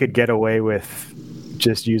that they could get away with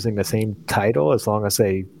just using the same title as long as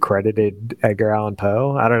they credited Edgar Allan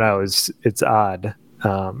Poe. I don't know. It's odd.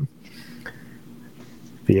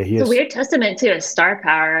 Yeah, it's a weird testament to his star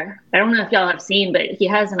power. I don't know if y'all have seen, but he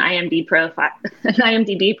has an IMDb profile.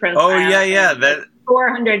 Oh yeah, that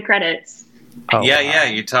 400 credits. Oh, yeah.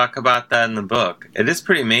 You talk about that in the book. It is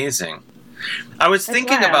pretty amazing. I was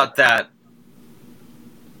thinking about that.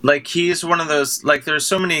 Like, he's one of those. Like, there's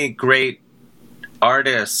so many great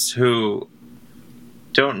artists who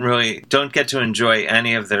don't get to enjoy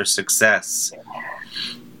any of their success,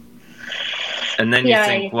 and then you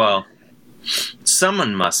think, well,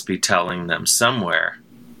 someone must be telling them somewhere,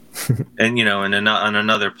 and on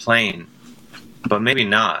another plane, but maybe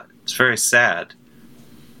not. It's very sad.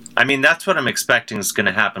 I mean, that's what I'm expecting is going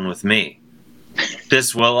to happen with me.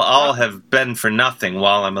 This will all have been for nothing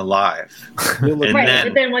while I'm alive.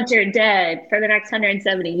 But then once you're dead for the next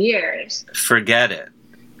 170 years, forget it.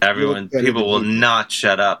 People will not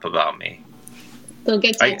shut up about me. They'll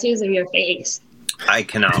get tattoos of your face. I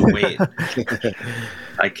cannot wait.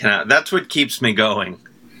 I cannot. That's what keeps me going.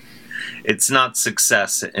 It's not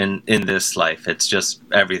success in this life. It's just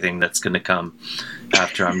everything that's going to come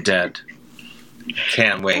after I'm dead.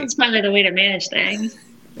 Can't wait. That's probably the way to manage things.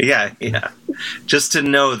 Yeah. Just to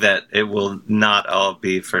know that it will not all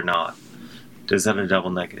be for naught. Does that a double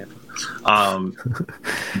negative? Val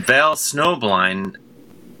Snowblind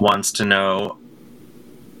wants to know,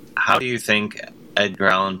 how do you think Edgar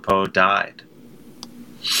Allan Poe died?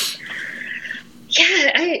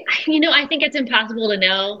 Yeah, I think it's impossible to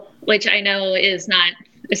know, which I know is not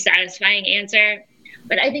a satisfying answer.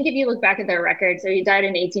 But I think if you look back at their record, so he died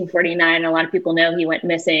in 1849. A lot of people know he went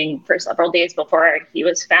missing for several days before. He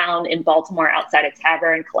was found in Baltimore outside a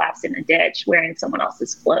tavern, collapsed in a ditch, wearing someone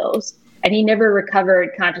else's clothes. And he never recovered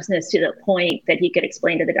consciousness to the point that he could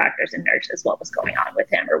explain to the doctors and nurses what was going on with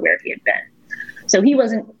him or where he had been. So he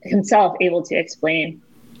wasn't himself able to explain.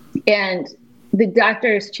 And the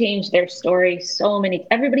doctors changed their story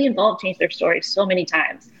everybody involved changed their story so many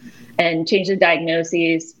times and changed the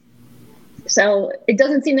diagnoses. So it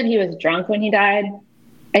doesn't seem that he was drunk when he died.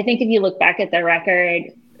 I think if you look back at the record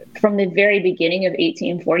from the very beginning of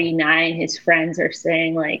 1849, his friends are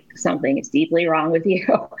saying like something is deeply wrong with you,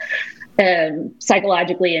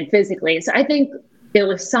 psychologically and physically. So I think it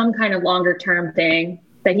was some kind of longer term thing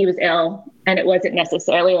that he was ill, and it wasn't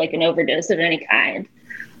necessarily like an overdose of any kind.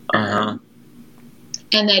 And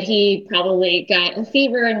that he probably got a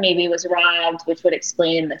fever and maybe was robbed, which would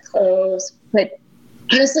explain the clothes. But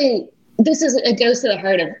honestly, it goes to the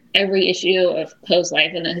heart of every issue of Poe's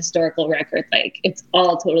life in the historical record. Like, it's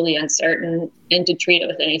all totally uncertain, and to treat it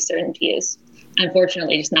with any certainty is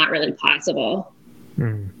unfortunately just not really possible.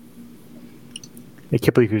 I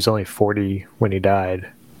can't believe he was only 40 when he died.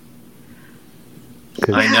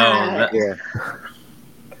 I know. Yeah.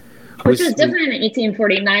 Which was different in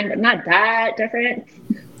 1849, but not that different.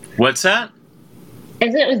 What's that?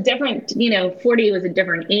 As it was different, 40 was a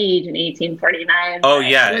different age in 1849. Oh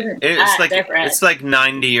yeah, it's like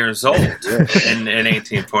 90 years old in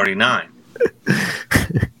 1849.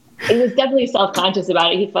 He was definitely self-conscious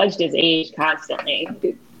about it. He fudged his age constantly.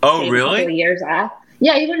 Oh really? A couple of years off.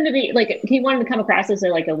 Yeah, he wanted to come across as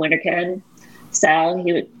like a winterkin. So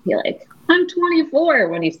he would be like, "I'm 24"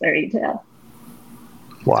 when he's 32.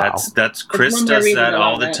 Wow. That's Chris does that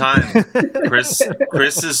all the time.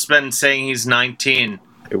 Chris has been saying he's 19.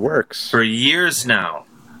 It works. For years now.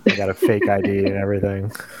 I got a fake ID and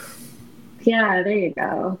everything. Yeah, there you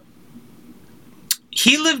go.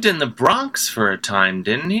 He lived in the Bronx for a time,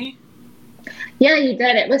 didn't he? Yeah, he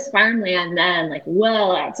did. It was farmland then, like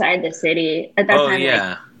well outside the city. At that time,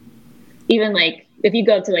 yeah. Even like if you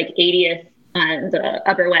go up to like 80th on the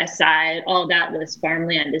Upper West Side, all that was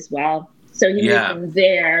farmland as well. So he moved from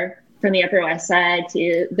there, from the Upper West Side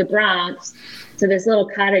to the Bronx, to this little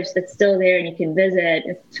cottage that's still there and you can visit.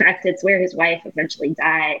 In fact, it's where his wife eventually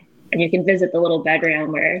died. And you can visit the little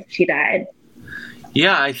bedroom where she died.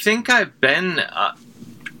 Yeah, I think I've been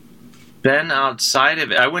outside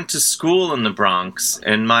of it. I went to school in the Bronx,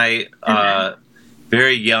 and my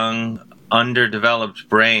very young, underdeveloped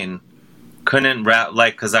brain couldn't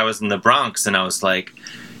because I was in the Bronx, and I was like,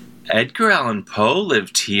 Edgar Allan Poe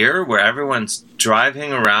lived here where everyone's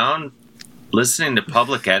driving around listening to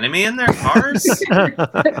Public Enemy in their cars?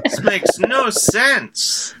 This makes no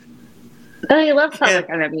sense. Oh, you love Public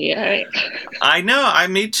Enemy. Right? I know.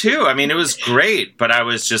 Me too. I mean, it was great, but I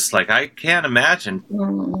was just like, I can't imagine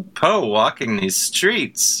Poe walking these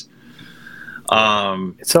streets.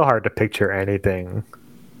 It's so hard to picture anything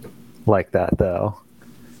like that, though.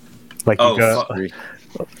 Like,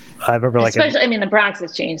 I remember, like, especially, the Bronx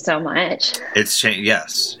has changed so much. It's changed,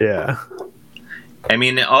 yes. Yeah. I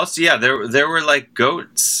mean, also, yeah, there were like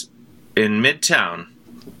goats in Midtown.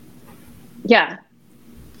 Yeah.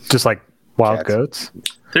 Just like wild goats?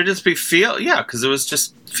 There'd just be because it was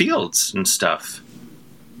just fields and stuff.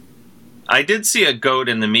 I did see a goat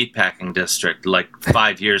in the meatpacking district like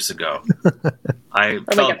 5 years ago. I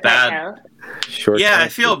felt bad. I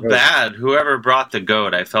feel bad. Whoever brought the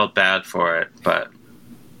goat, I felt bad for it, but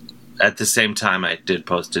at the same time, I did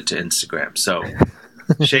post it to Instagram. So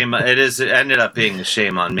shame. It ended up being a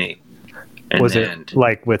shame on me. Was it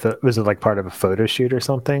like part of a photo shoot or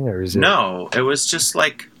something, or is it? No, it was just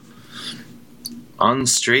like on the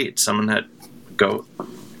street. Someone had a goat.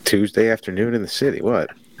 Tuesday afternoon in the city. What?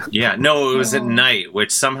 Yeah, no, it was at night,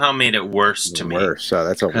 which somehow made it worse to me. So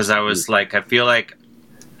that's because I was like, I feel like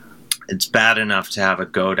it's bad enough to have a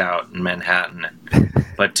goat out in Manhattan,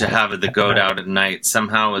 but to have the goat out at night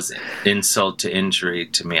somehow was insult to injury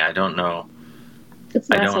to me. I don't know.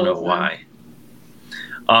 I don't know why.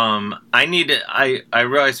 I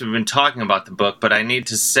realize we've been talking about the book, but I need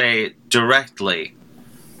to say directly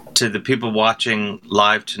to the people watching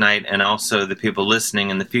live tonight and also the people listening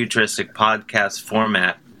in the futuristic podcast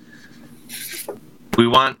format. We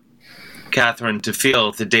want Catherine to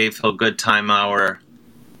feel the Dave Hill Good Time Hour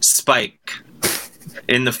spike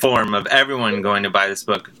in the form of everyone going to buy this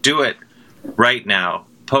book. Do it right now.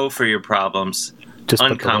 Poe for your problems. Just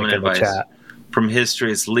uncommon advice from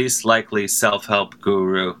history's least likely self-help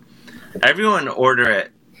guru. Everyone order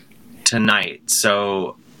it tonight.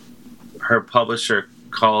 So her publisher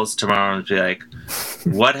calls tomorrow and be like,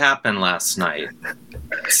 what happened last night?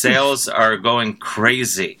 Sales are going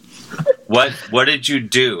crazy. What did you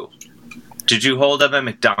do? Did you hold up at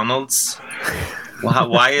McDonald's?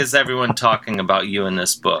 Why is everyone talking about you in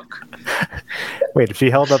this book? Wait, if she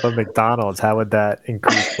held up a McDonald's, how would that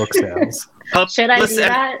increase book sales? Should I do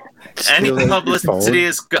that? Any Steal publicity phone,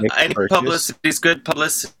 is good. make Any purchase. publicity is good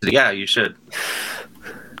publicity. Yeah, you should.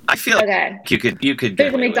 I feel Okay. like you could. There's Get a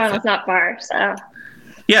away with McDonald's it. not far, so.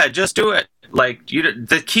 Yeah, just do it. Like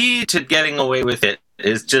the key to getting away with it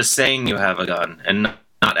is just saying you have a gun and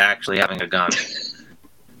not actually having a gun,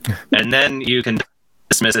 and then you can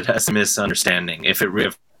dismiss it as a misunderstanding if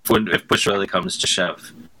push really comes to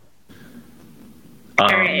shove. All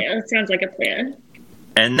right, that sounds like a plan.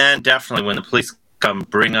 And then definitely when the police come,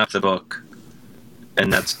 bring up the book,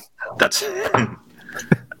 and that's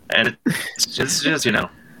and it's just these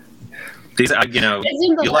It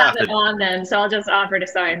seems to you laugh have it at on them, so I'll just offer to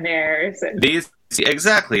sign theirs. And these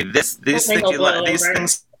exactly these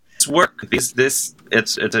things work.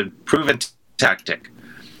 It's a proven tactic.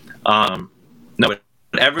 No,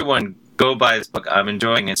 everyone go buy this book. I'm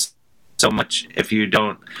enjoying it so much. If you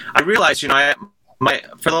don't, I realize and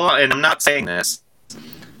I'm not saying this.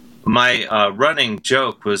 My running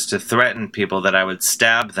joke was to threaten people that I would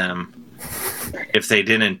stab them if they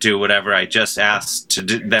didn't do whatever I just asked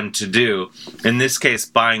them to do. In this case,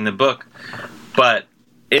 buying the book. But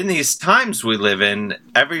in these times we live in,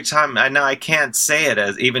 every time I can't say it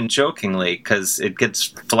as even jokingly because it gets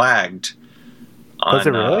flagged. Does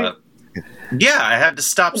it really? Yeah, I had to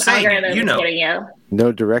stop saying it.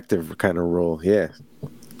 No directive kind of rule. Yeah.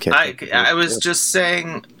 I was just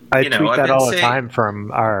saying. I tweet that all the time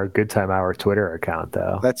from our Good Time Hour Twitter account,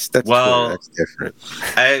 though. That's Twitter, that's different.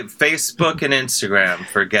 Facebook and Instagram,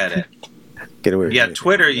 forget it. Get away. Yeah,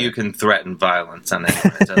 Twitter, you can threaten violence on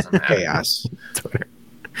anyone. It doesn't matter. Chaos. Twitter.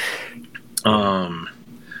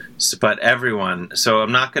 But everyone. So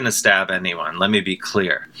I'm not going to stab anyone. Let me be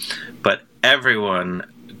clear. But everyone,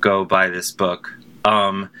 go buy this book.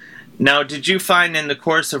 Now, did you find in the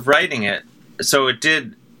course of writing it? So it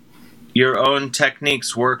did. Your own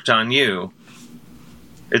techniques worked on you.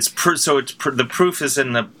 The proof is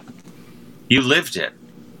in the. You lived it.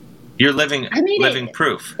 You're living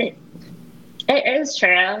proof. It is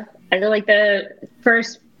true. I feel like the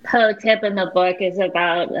first pro tip in the book is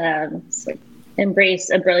about embrace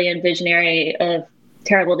a brilliant visionary of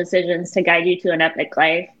terrible decisions to guide you to an epic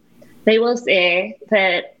life. They will say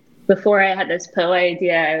that before I had this Poe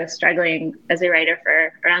idea, I was struggling as a writer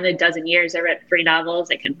for around a dozen years. I read 3 novels.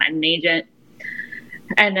 I couldn't find an agent.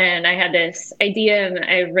 And then I had this idea and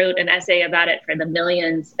I wrote an essay about it for The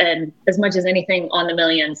Millions. And as much as anything on The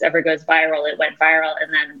Millions ever goes viral, it went viral.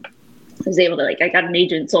 And then I was able to, I got an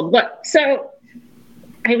agent, sold the book. So,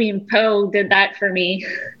 Poe did that for me.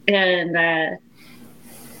 And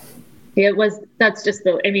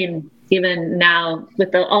even now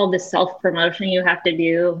with all the self-promotion you have to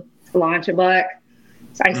do to launch a book,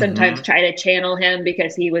 so I sometimes try to channel him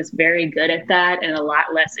because he was very good at that and a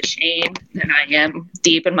lot less ashamed than I am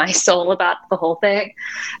deep in my soul about the whole thing.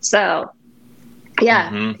 So,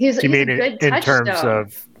 yeah, he's a good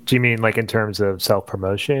touchstone. Do you mean like in terms of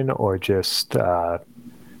self-promotion or just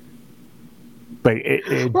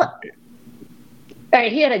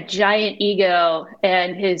he had a giant ego,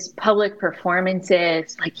 and his public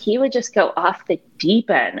performances, he would just go off the deep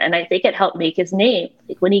end. And I think it helped make his name.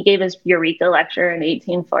 When he gave his Eureka lecture in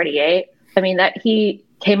 1848, that he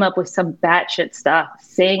came up with some batshit stuff,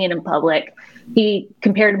 saying it in public. He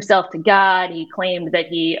compared himself to God. He claimed that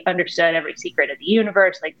he understood every secret of the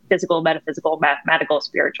universe, physical, metaphysical, mathematical,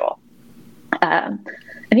 spiritual. And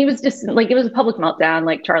he was just it was a public meltdown,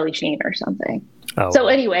 like Charlie Sheen or something. Oh, so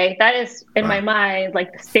anyway, that is in my mind the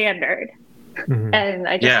standard. And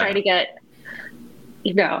I just try to get,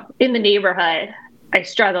 in the neighborhood. I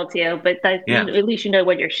struggle to, but at least you know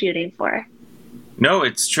what you're shooting for. No,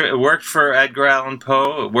 it's true. It worked for Edgar Allan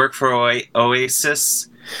Poe. It worked for Oasis.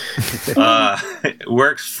 It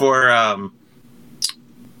worked for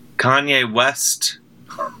Kanye West.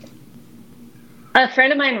 A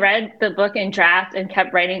friend of mine read the book in draft and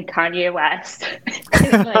kept writing Kanye West.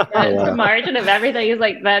 The margin of everything is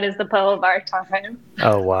that is the Poe of our time.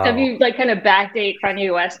 Oh wow! If you kind of backdate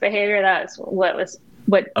Kanye West behavior, that's what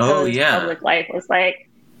Poe's public life was like.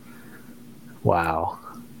 Wow.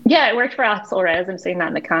 Yeah, it worked for Axl Rose. I'm seeing that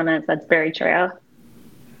in the comments. That's very true.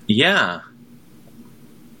 Yeah.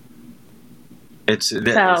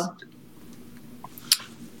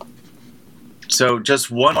 So just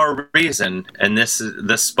one more reason, and this is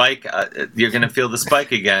the spike. You're going to feel the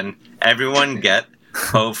spike again. Everyone get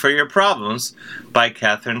Poe for Your Problems by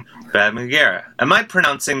Catherine Baab-Muguira. Am I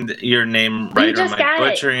pronouncing your name right, or am I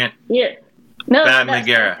butchering it? No,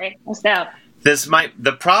 Baab-Muguira. okay. Let's go.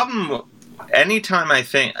 The problem. Anytime I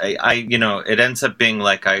think it ends up being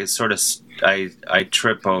like I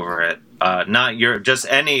trip over it. Not just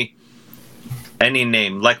any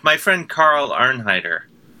name. Like my friend Carl Arnheider,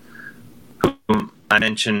 whom I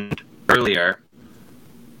mentioned earlier.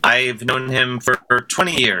 I've known him for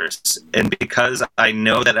 20 years, and because I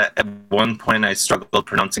know that at one point I struggled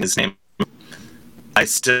pronouncing his name, I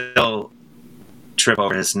still trip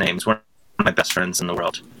over his name. He's one of my best friends in the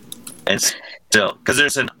world. And still, because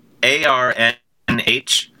there's an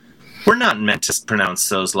A-R-N-H, we're not meant to pronounce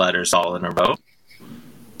those letters all in a row.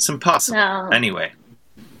 It's impossible. No. Anyway,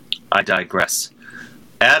 I digress.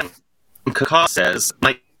 Adam Kakaw says,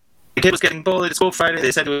 my kid was getting bullied at school Friday.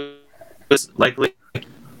 They said it was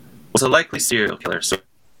a likely serial killer. So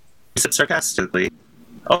he said sarcastically,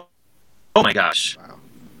 oh my gosh. Wow.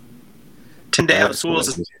 10 days out of school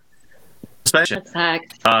is suspension. That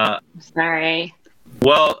sucks. Sorry.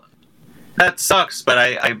 Well, that sucks, but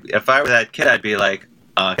I if I were that kid, I'd be like,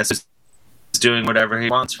 I guess he's doing whatever he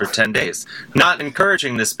wants for 10 days. Not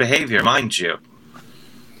encouraging this behavior, mind you.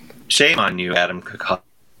 Shame on you, Adam Kakaw.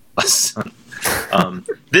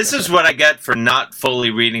 This is what I get for not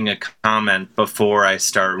fully reading a comment before I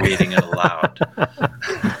start reading it aloud.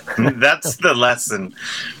 That's the lesson.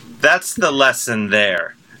 That's the lesson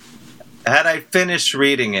there. Had I finished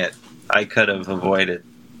reading it, I could have avoided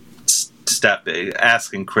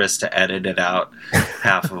asking Chris to edit it out,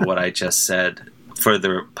 half of what I just said, for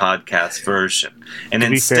the podcast version. And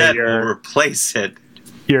instead, we'll replace it.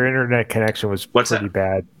 Your internet connection was pretty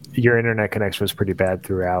bad. Your internet connection was pretty bad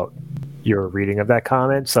throughout your reading of that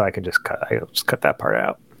comment, so I just cut that part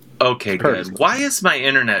out. Okay, good. Why is my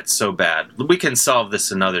internet so bad? We can solve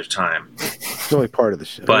this another time. It's only part of the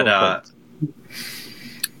show. But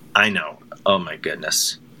I know. Oh my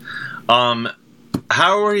goodness. How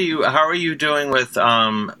are you doing with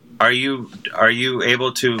are you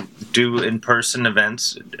able to do in-person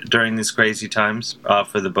events during these crazy times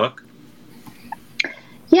for the book?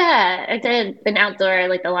 Yeah, I did an outdoor,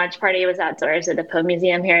 the launch party was outdoors at the Poe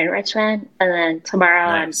Museum here in Richmond. And then tomorrow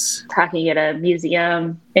Nice. I'm talking at a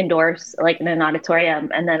museum indoors, in an auditorium,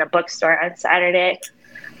 and then a bookstore on Saturday.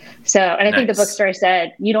 So, and I think the bookstore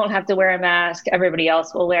said, you don't have to wear a mask. Everybody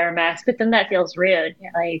else will wear a mask. But then that feels rude.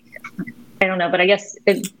 I don't know, but I guess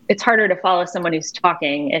it's harder to follow someone who's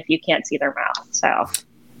talking if you can't see their mouth. So,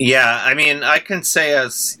 yeah, I mean, I can say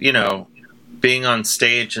as, being on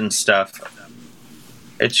stage and stuff,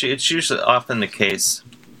 it's usually often the case.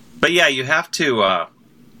 But yeah, you have to,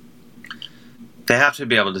 they have to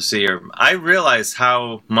be able to see your, I realize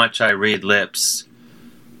how much I read lips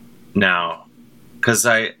now. Because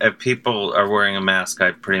if people are wearing a mask,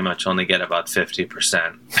 I pretty much only get about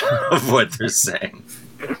 50% of what they're saying.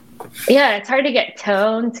 Yeah, it's hard to get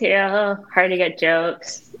tone, too. Hard to get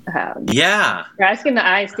jokes. Yeah. You're asking the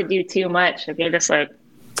eyes to do too much if you're just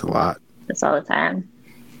it's a lot. That's all the time.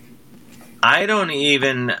 I don't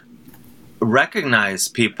even recognize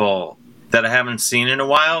people that I haven't seen in a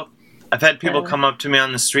while. I've had people come up to me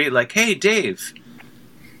on the street like, hey, Dave.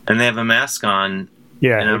 And they have a mask on.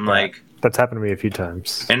 Yeah. And I'm like... That's happened to me a few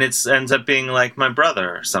times. And it ends up being like my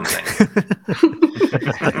brother or something.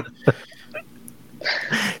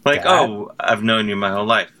 Oh, I've known you my whole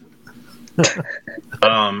life.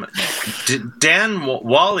 Dan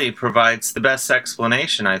Wally provides the best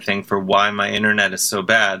explanation, I think, for why my internet is so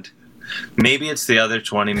bad. Maybe it's the other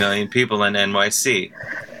 20 million people in NYC.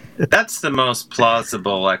 That's the most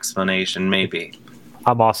plausible explanation, maybe.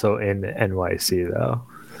 I'm also in NYC, though.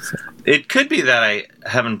 So. It could be that I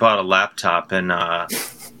haven't bought a laptop in a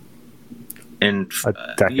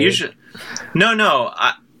decade.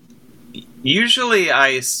 Usually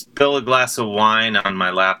I spill a glass of wine on my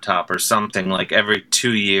laptop or something every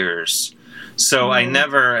 2 years. So I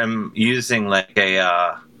never am using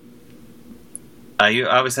I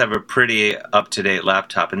always have a pretty up-to-date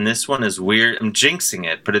laptop, and this one is weird. I'm jinxing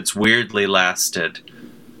it, but it's weirdly lasted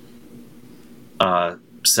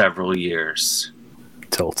several years.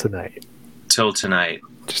 Till tonight.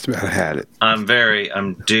 Just about had it. I'm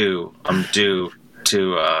due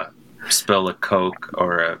to spill a Coke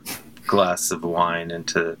or a glass of wine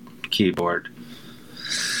into the keyboard.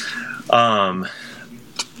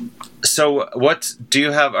 So what do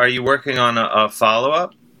you have? Are you working on a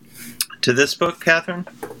follow-up to this book, Catherine?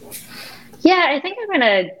 Yeah, I think I'm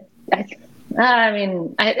gonna.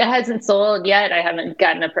 It hasn't sold yet. I haven't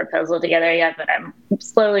gotten a proposal together yet, but I'm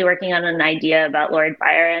slowly working on an idea about Lord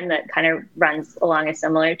Byron that kind of runs along a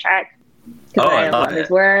similar track. I love his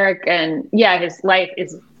work, and his life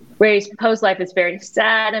is Poe's life is very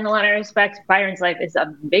sad in a lot of respects. Byron's life is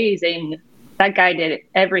amazing. that guy did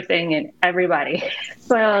everything and everybody.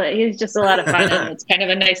 So he's just a lot of fun, and it's kind of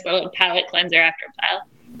a nice little palate cleanser after a while.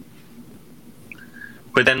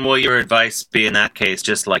 But then will your advice be in that case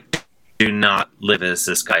just like, do not live as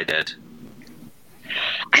this guy did?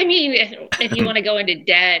 I mean, if you want to go into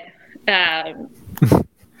debt, yeah,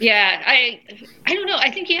 I don't know.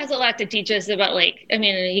 I think he has a lot to teach us about, like, I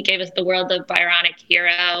mean, he gave us the world of Byronic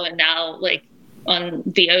Hero, and now, like, on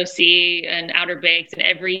the OC and Outer Banks and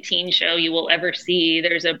every teen show you will ever see,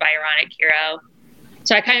 there's a Byronic Hero.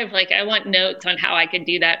 So I kind of, like, I want notes on how I could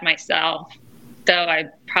do that myself. Though I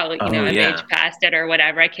probably, I've aged past it or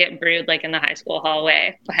whatever. I can't brood, like, in the high school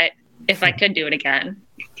hallway. But if I could do it again,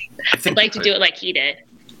 I'd like to do it like he did.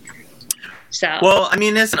 So. Well, I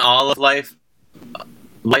mean, isn't all of life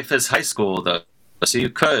is high school, though? So you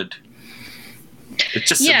could. It's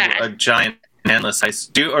just a giant, endless high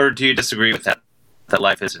school. Or do you disagree with that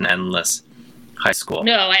life is an endless high school?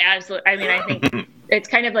 No, I think it's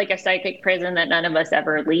kind of like a psychic prison that none of us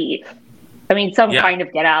ever leave. I mean, some kind of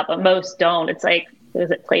get out, but most don't. It's like,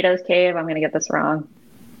 is it Plato's cave? I'm going to get this wrong.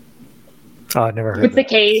 Oh, I never heard It's the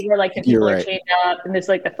cave where, like, the people are chained up, and there's,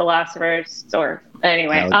 like, the philosophers, or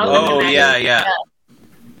anyway.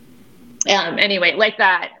 Anyway, like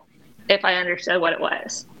that, if I understood what it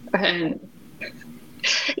was. And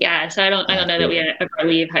so I don't know that we ever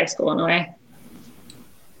leave high school in a way.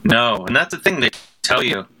 No, and that's the thing they tell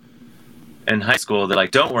you in high school. They're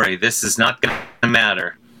like, don't worry, this is not going to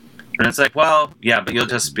matter. And it's like, well, yeah, but you'll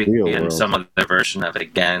just be in some other version of it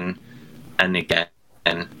again and again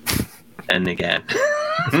and again.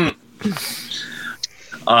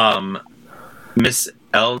 Miss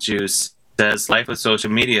L Juice says life with social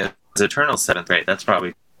media is eternal 7th grade. That's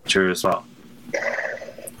probably true as well.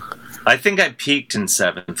 I think I peaked in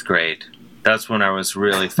 7th grade. That's when I was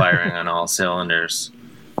really firing on all cylinders.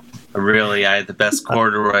 I had the best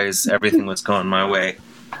corduroys. Everything was going my way.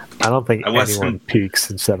 I don't think anyone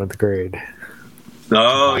peaks in 7th grade.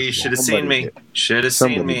 Oh, you should have seen me. Should have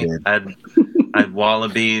seen me. I had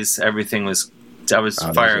wallabies. Everything was. I was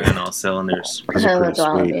firing on all cylinders. I love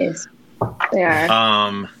wallabies. They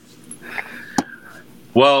are.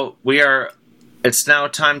 Well, it's now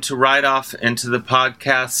time to ride off into the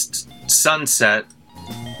podcast sunset.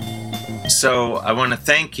 So I want to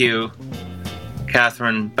thank you,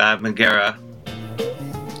 Catherine Baab-Muguira.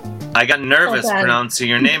 I got nervous pronouncing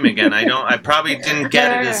your name again. I probably didn't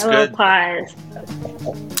get it as good. Pause.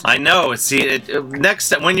 I know. See, next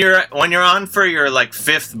time when you're on for your like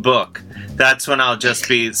 5th book, that's when I'll just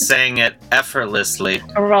be saying it effortlessly.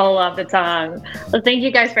 A roll off the tongue. Well, thank you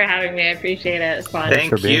guys for having me. I appreciate it. It's fun.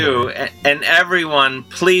 Thank you, and everyone.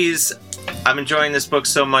 Please, I'm enjoying this book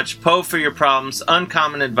so much. Poe for Your Problems: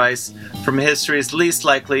 Uncommon Advice from History's Least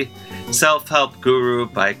Likely Self-Help Guru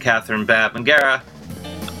by Catherine Baab-Muguira.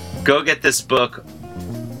 Go get this book,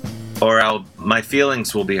 or my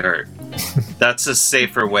feelings will be hurt. That's a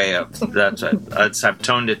safer way of that. I've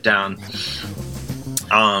toned it down.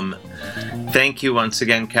 Thank you once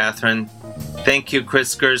again, Catherine. Thank you,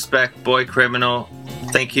 Chris Gersbeck, Boy Criminal.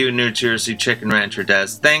 Thank you, New Jersey Chicken Rancher Des.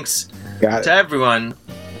 Thanks to everyone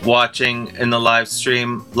watching in the live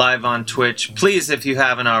stream, live on Twitch. Please, if you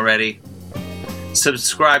haven't already,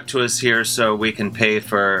 subscribe to us here so we can pay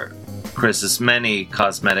for Chris's many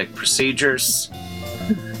cosmetic procedures.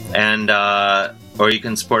 And or you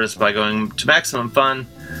can support us by going to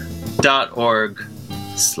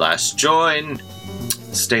MaximumFun.org/join.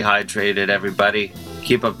 Stay hydrated, everybody.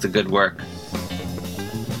 Keep up the good work.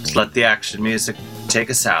 Just let the action music take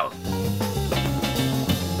us out.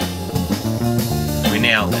 We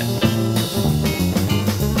nailed it.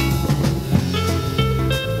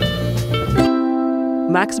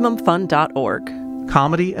 MaximumFun.org.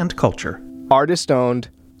 Comedy and culture. Artist owned.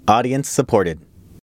 Audience supported.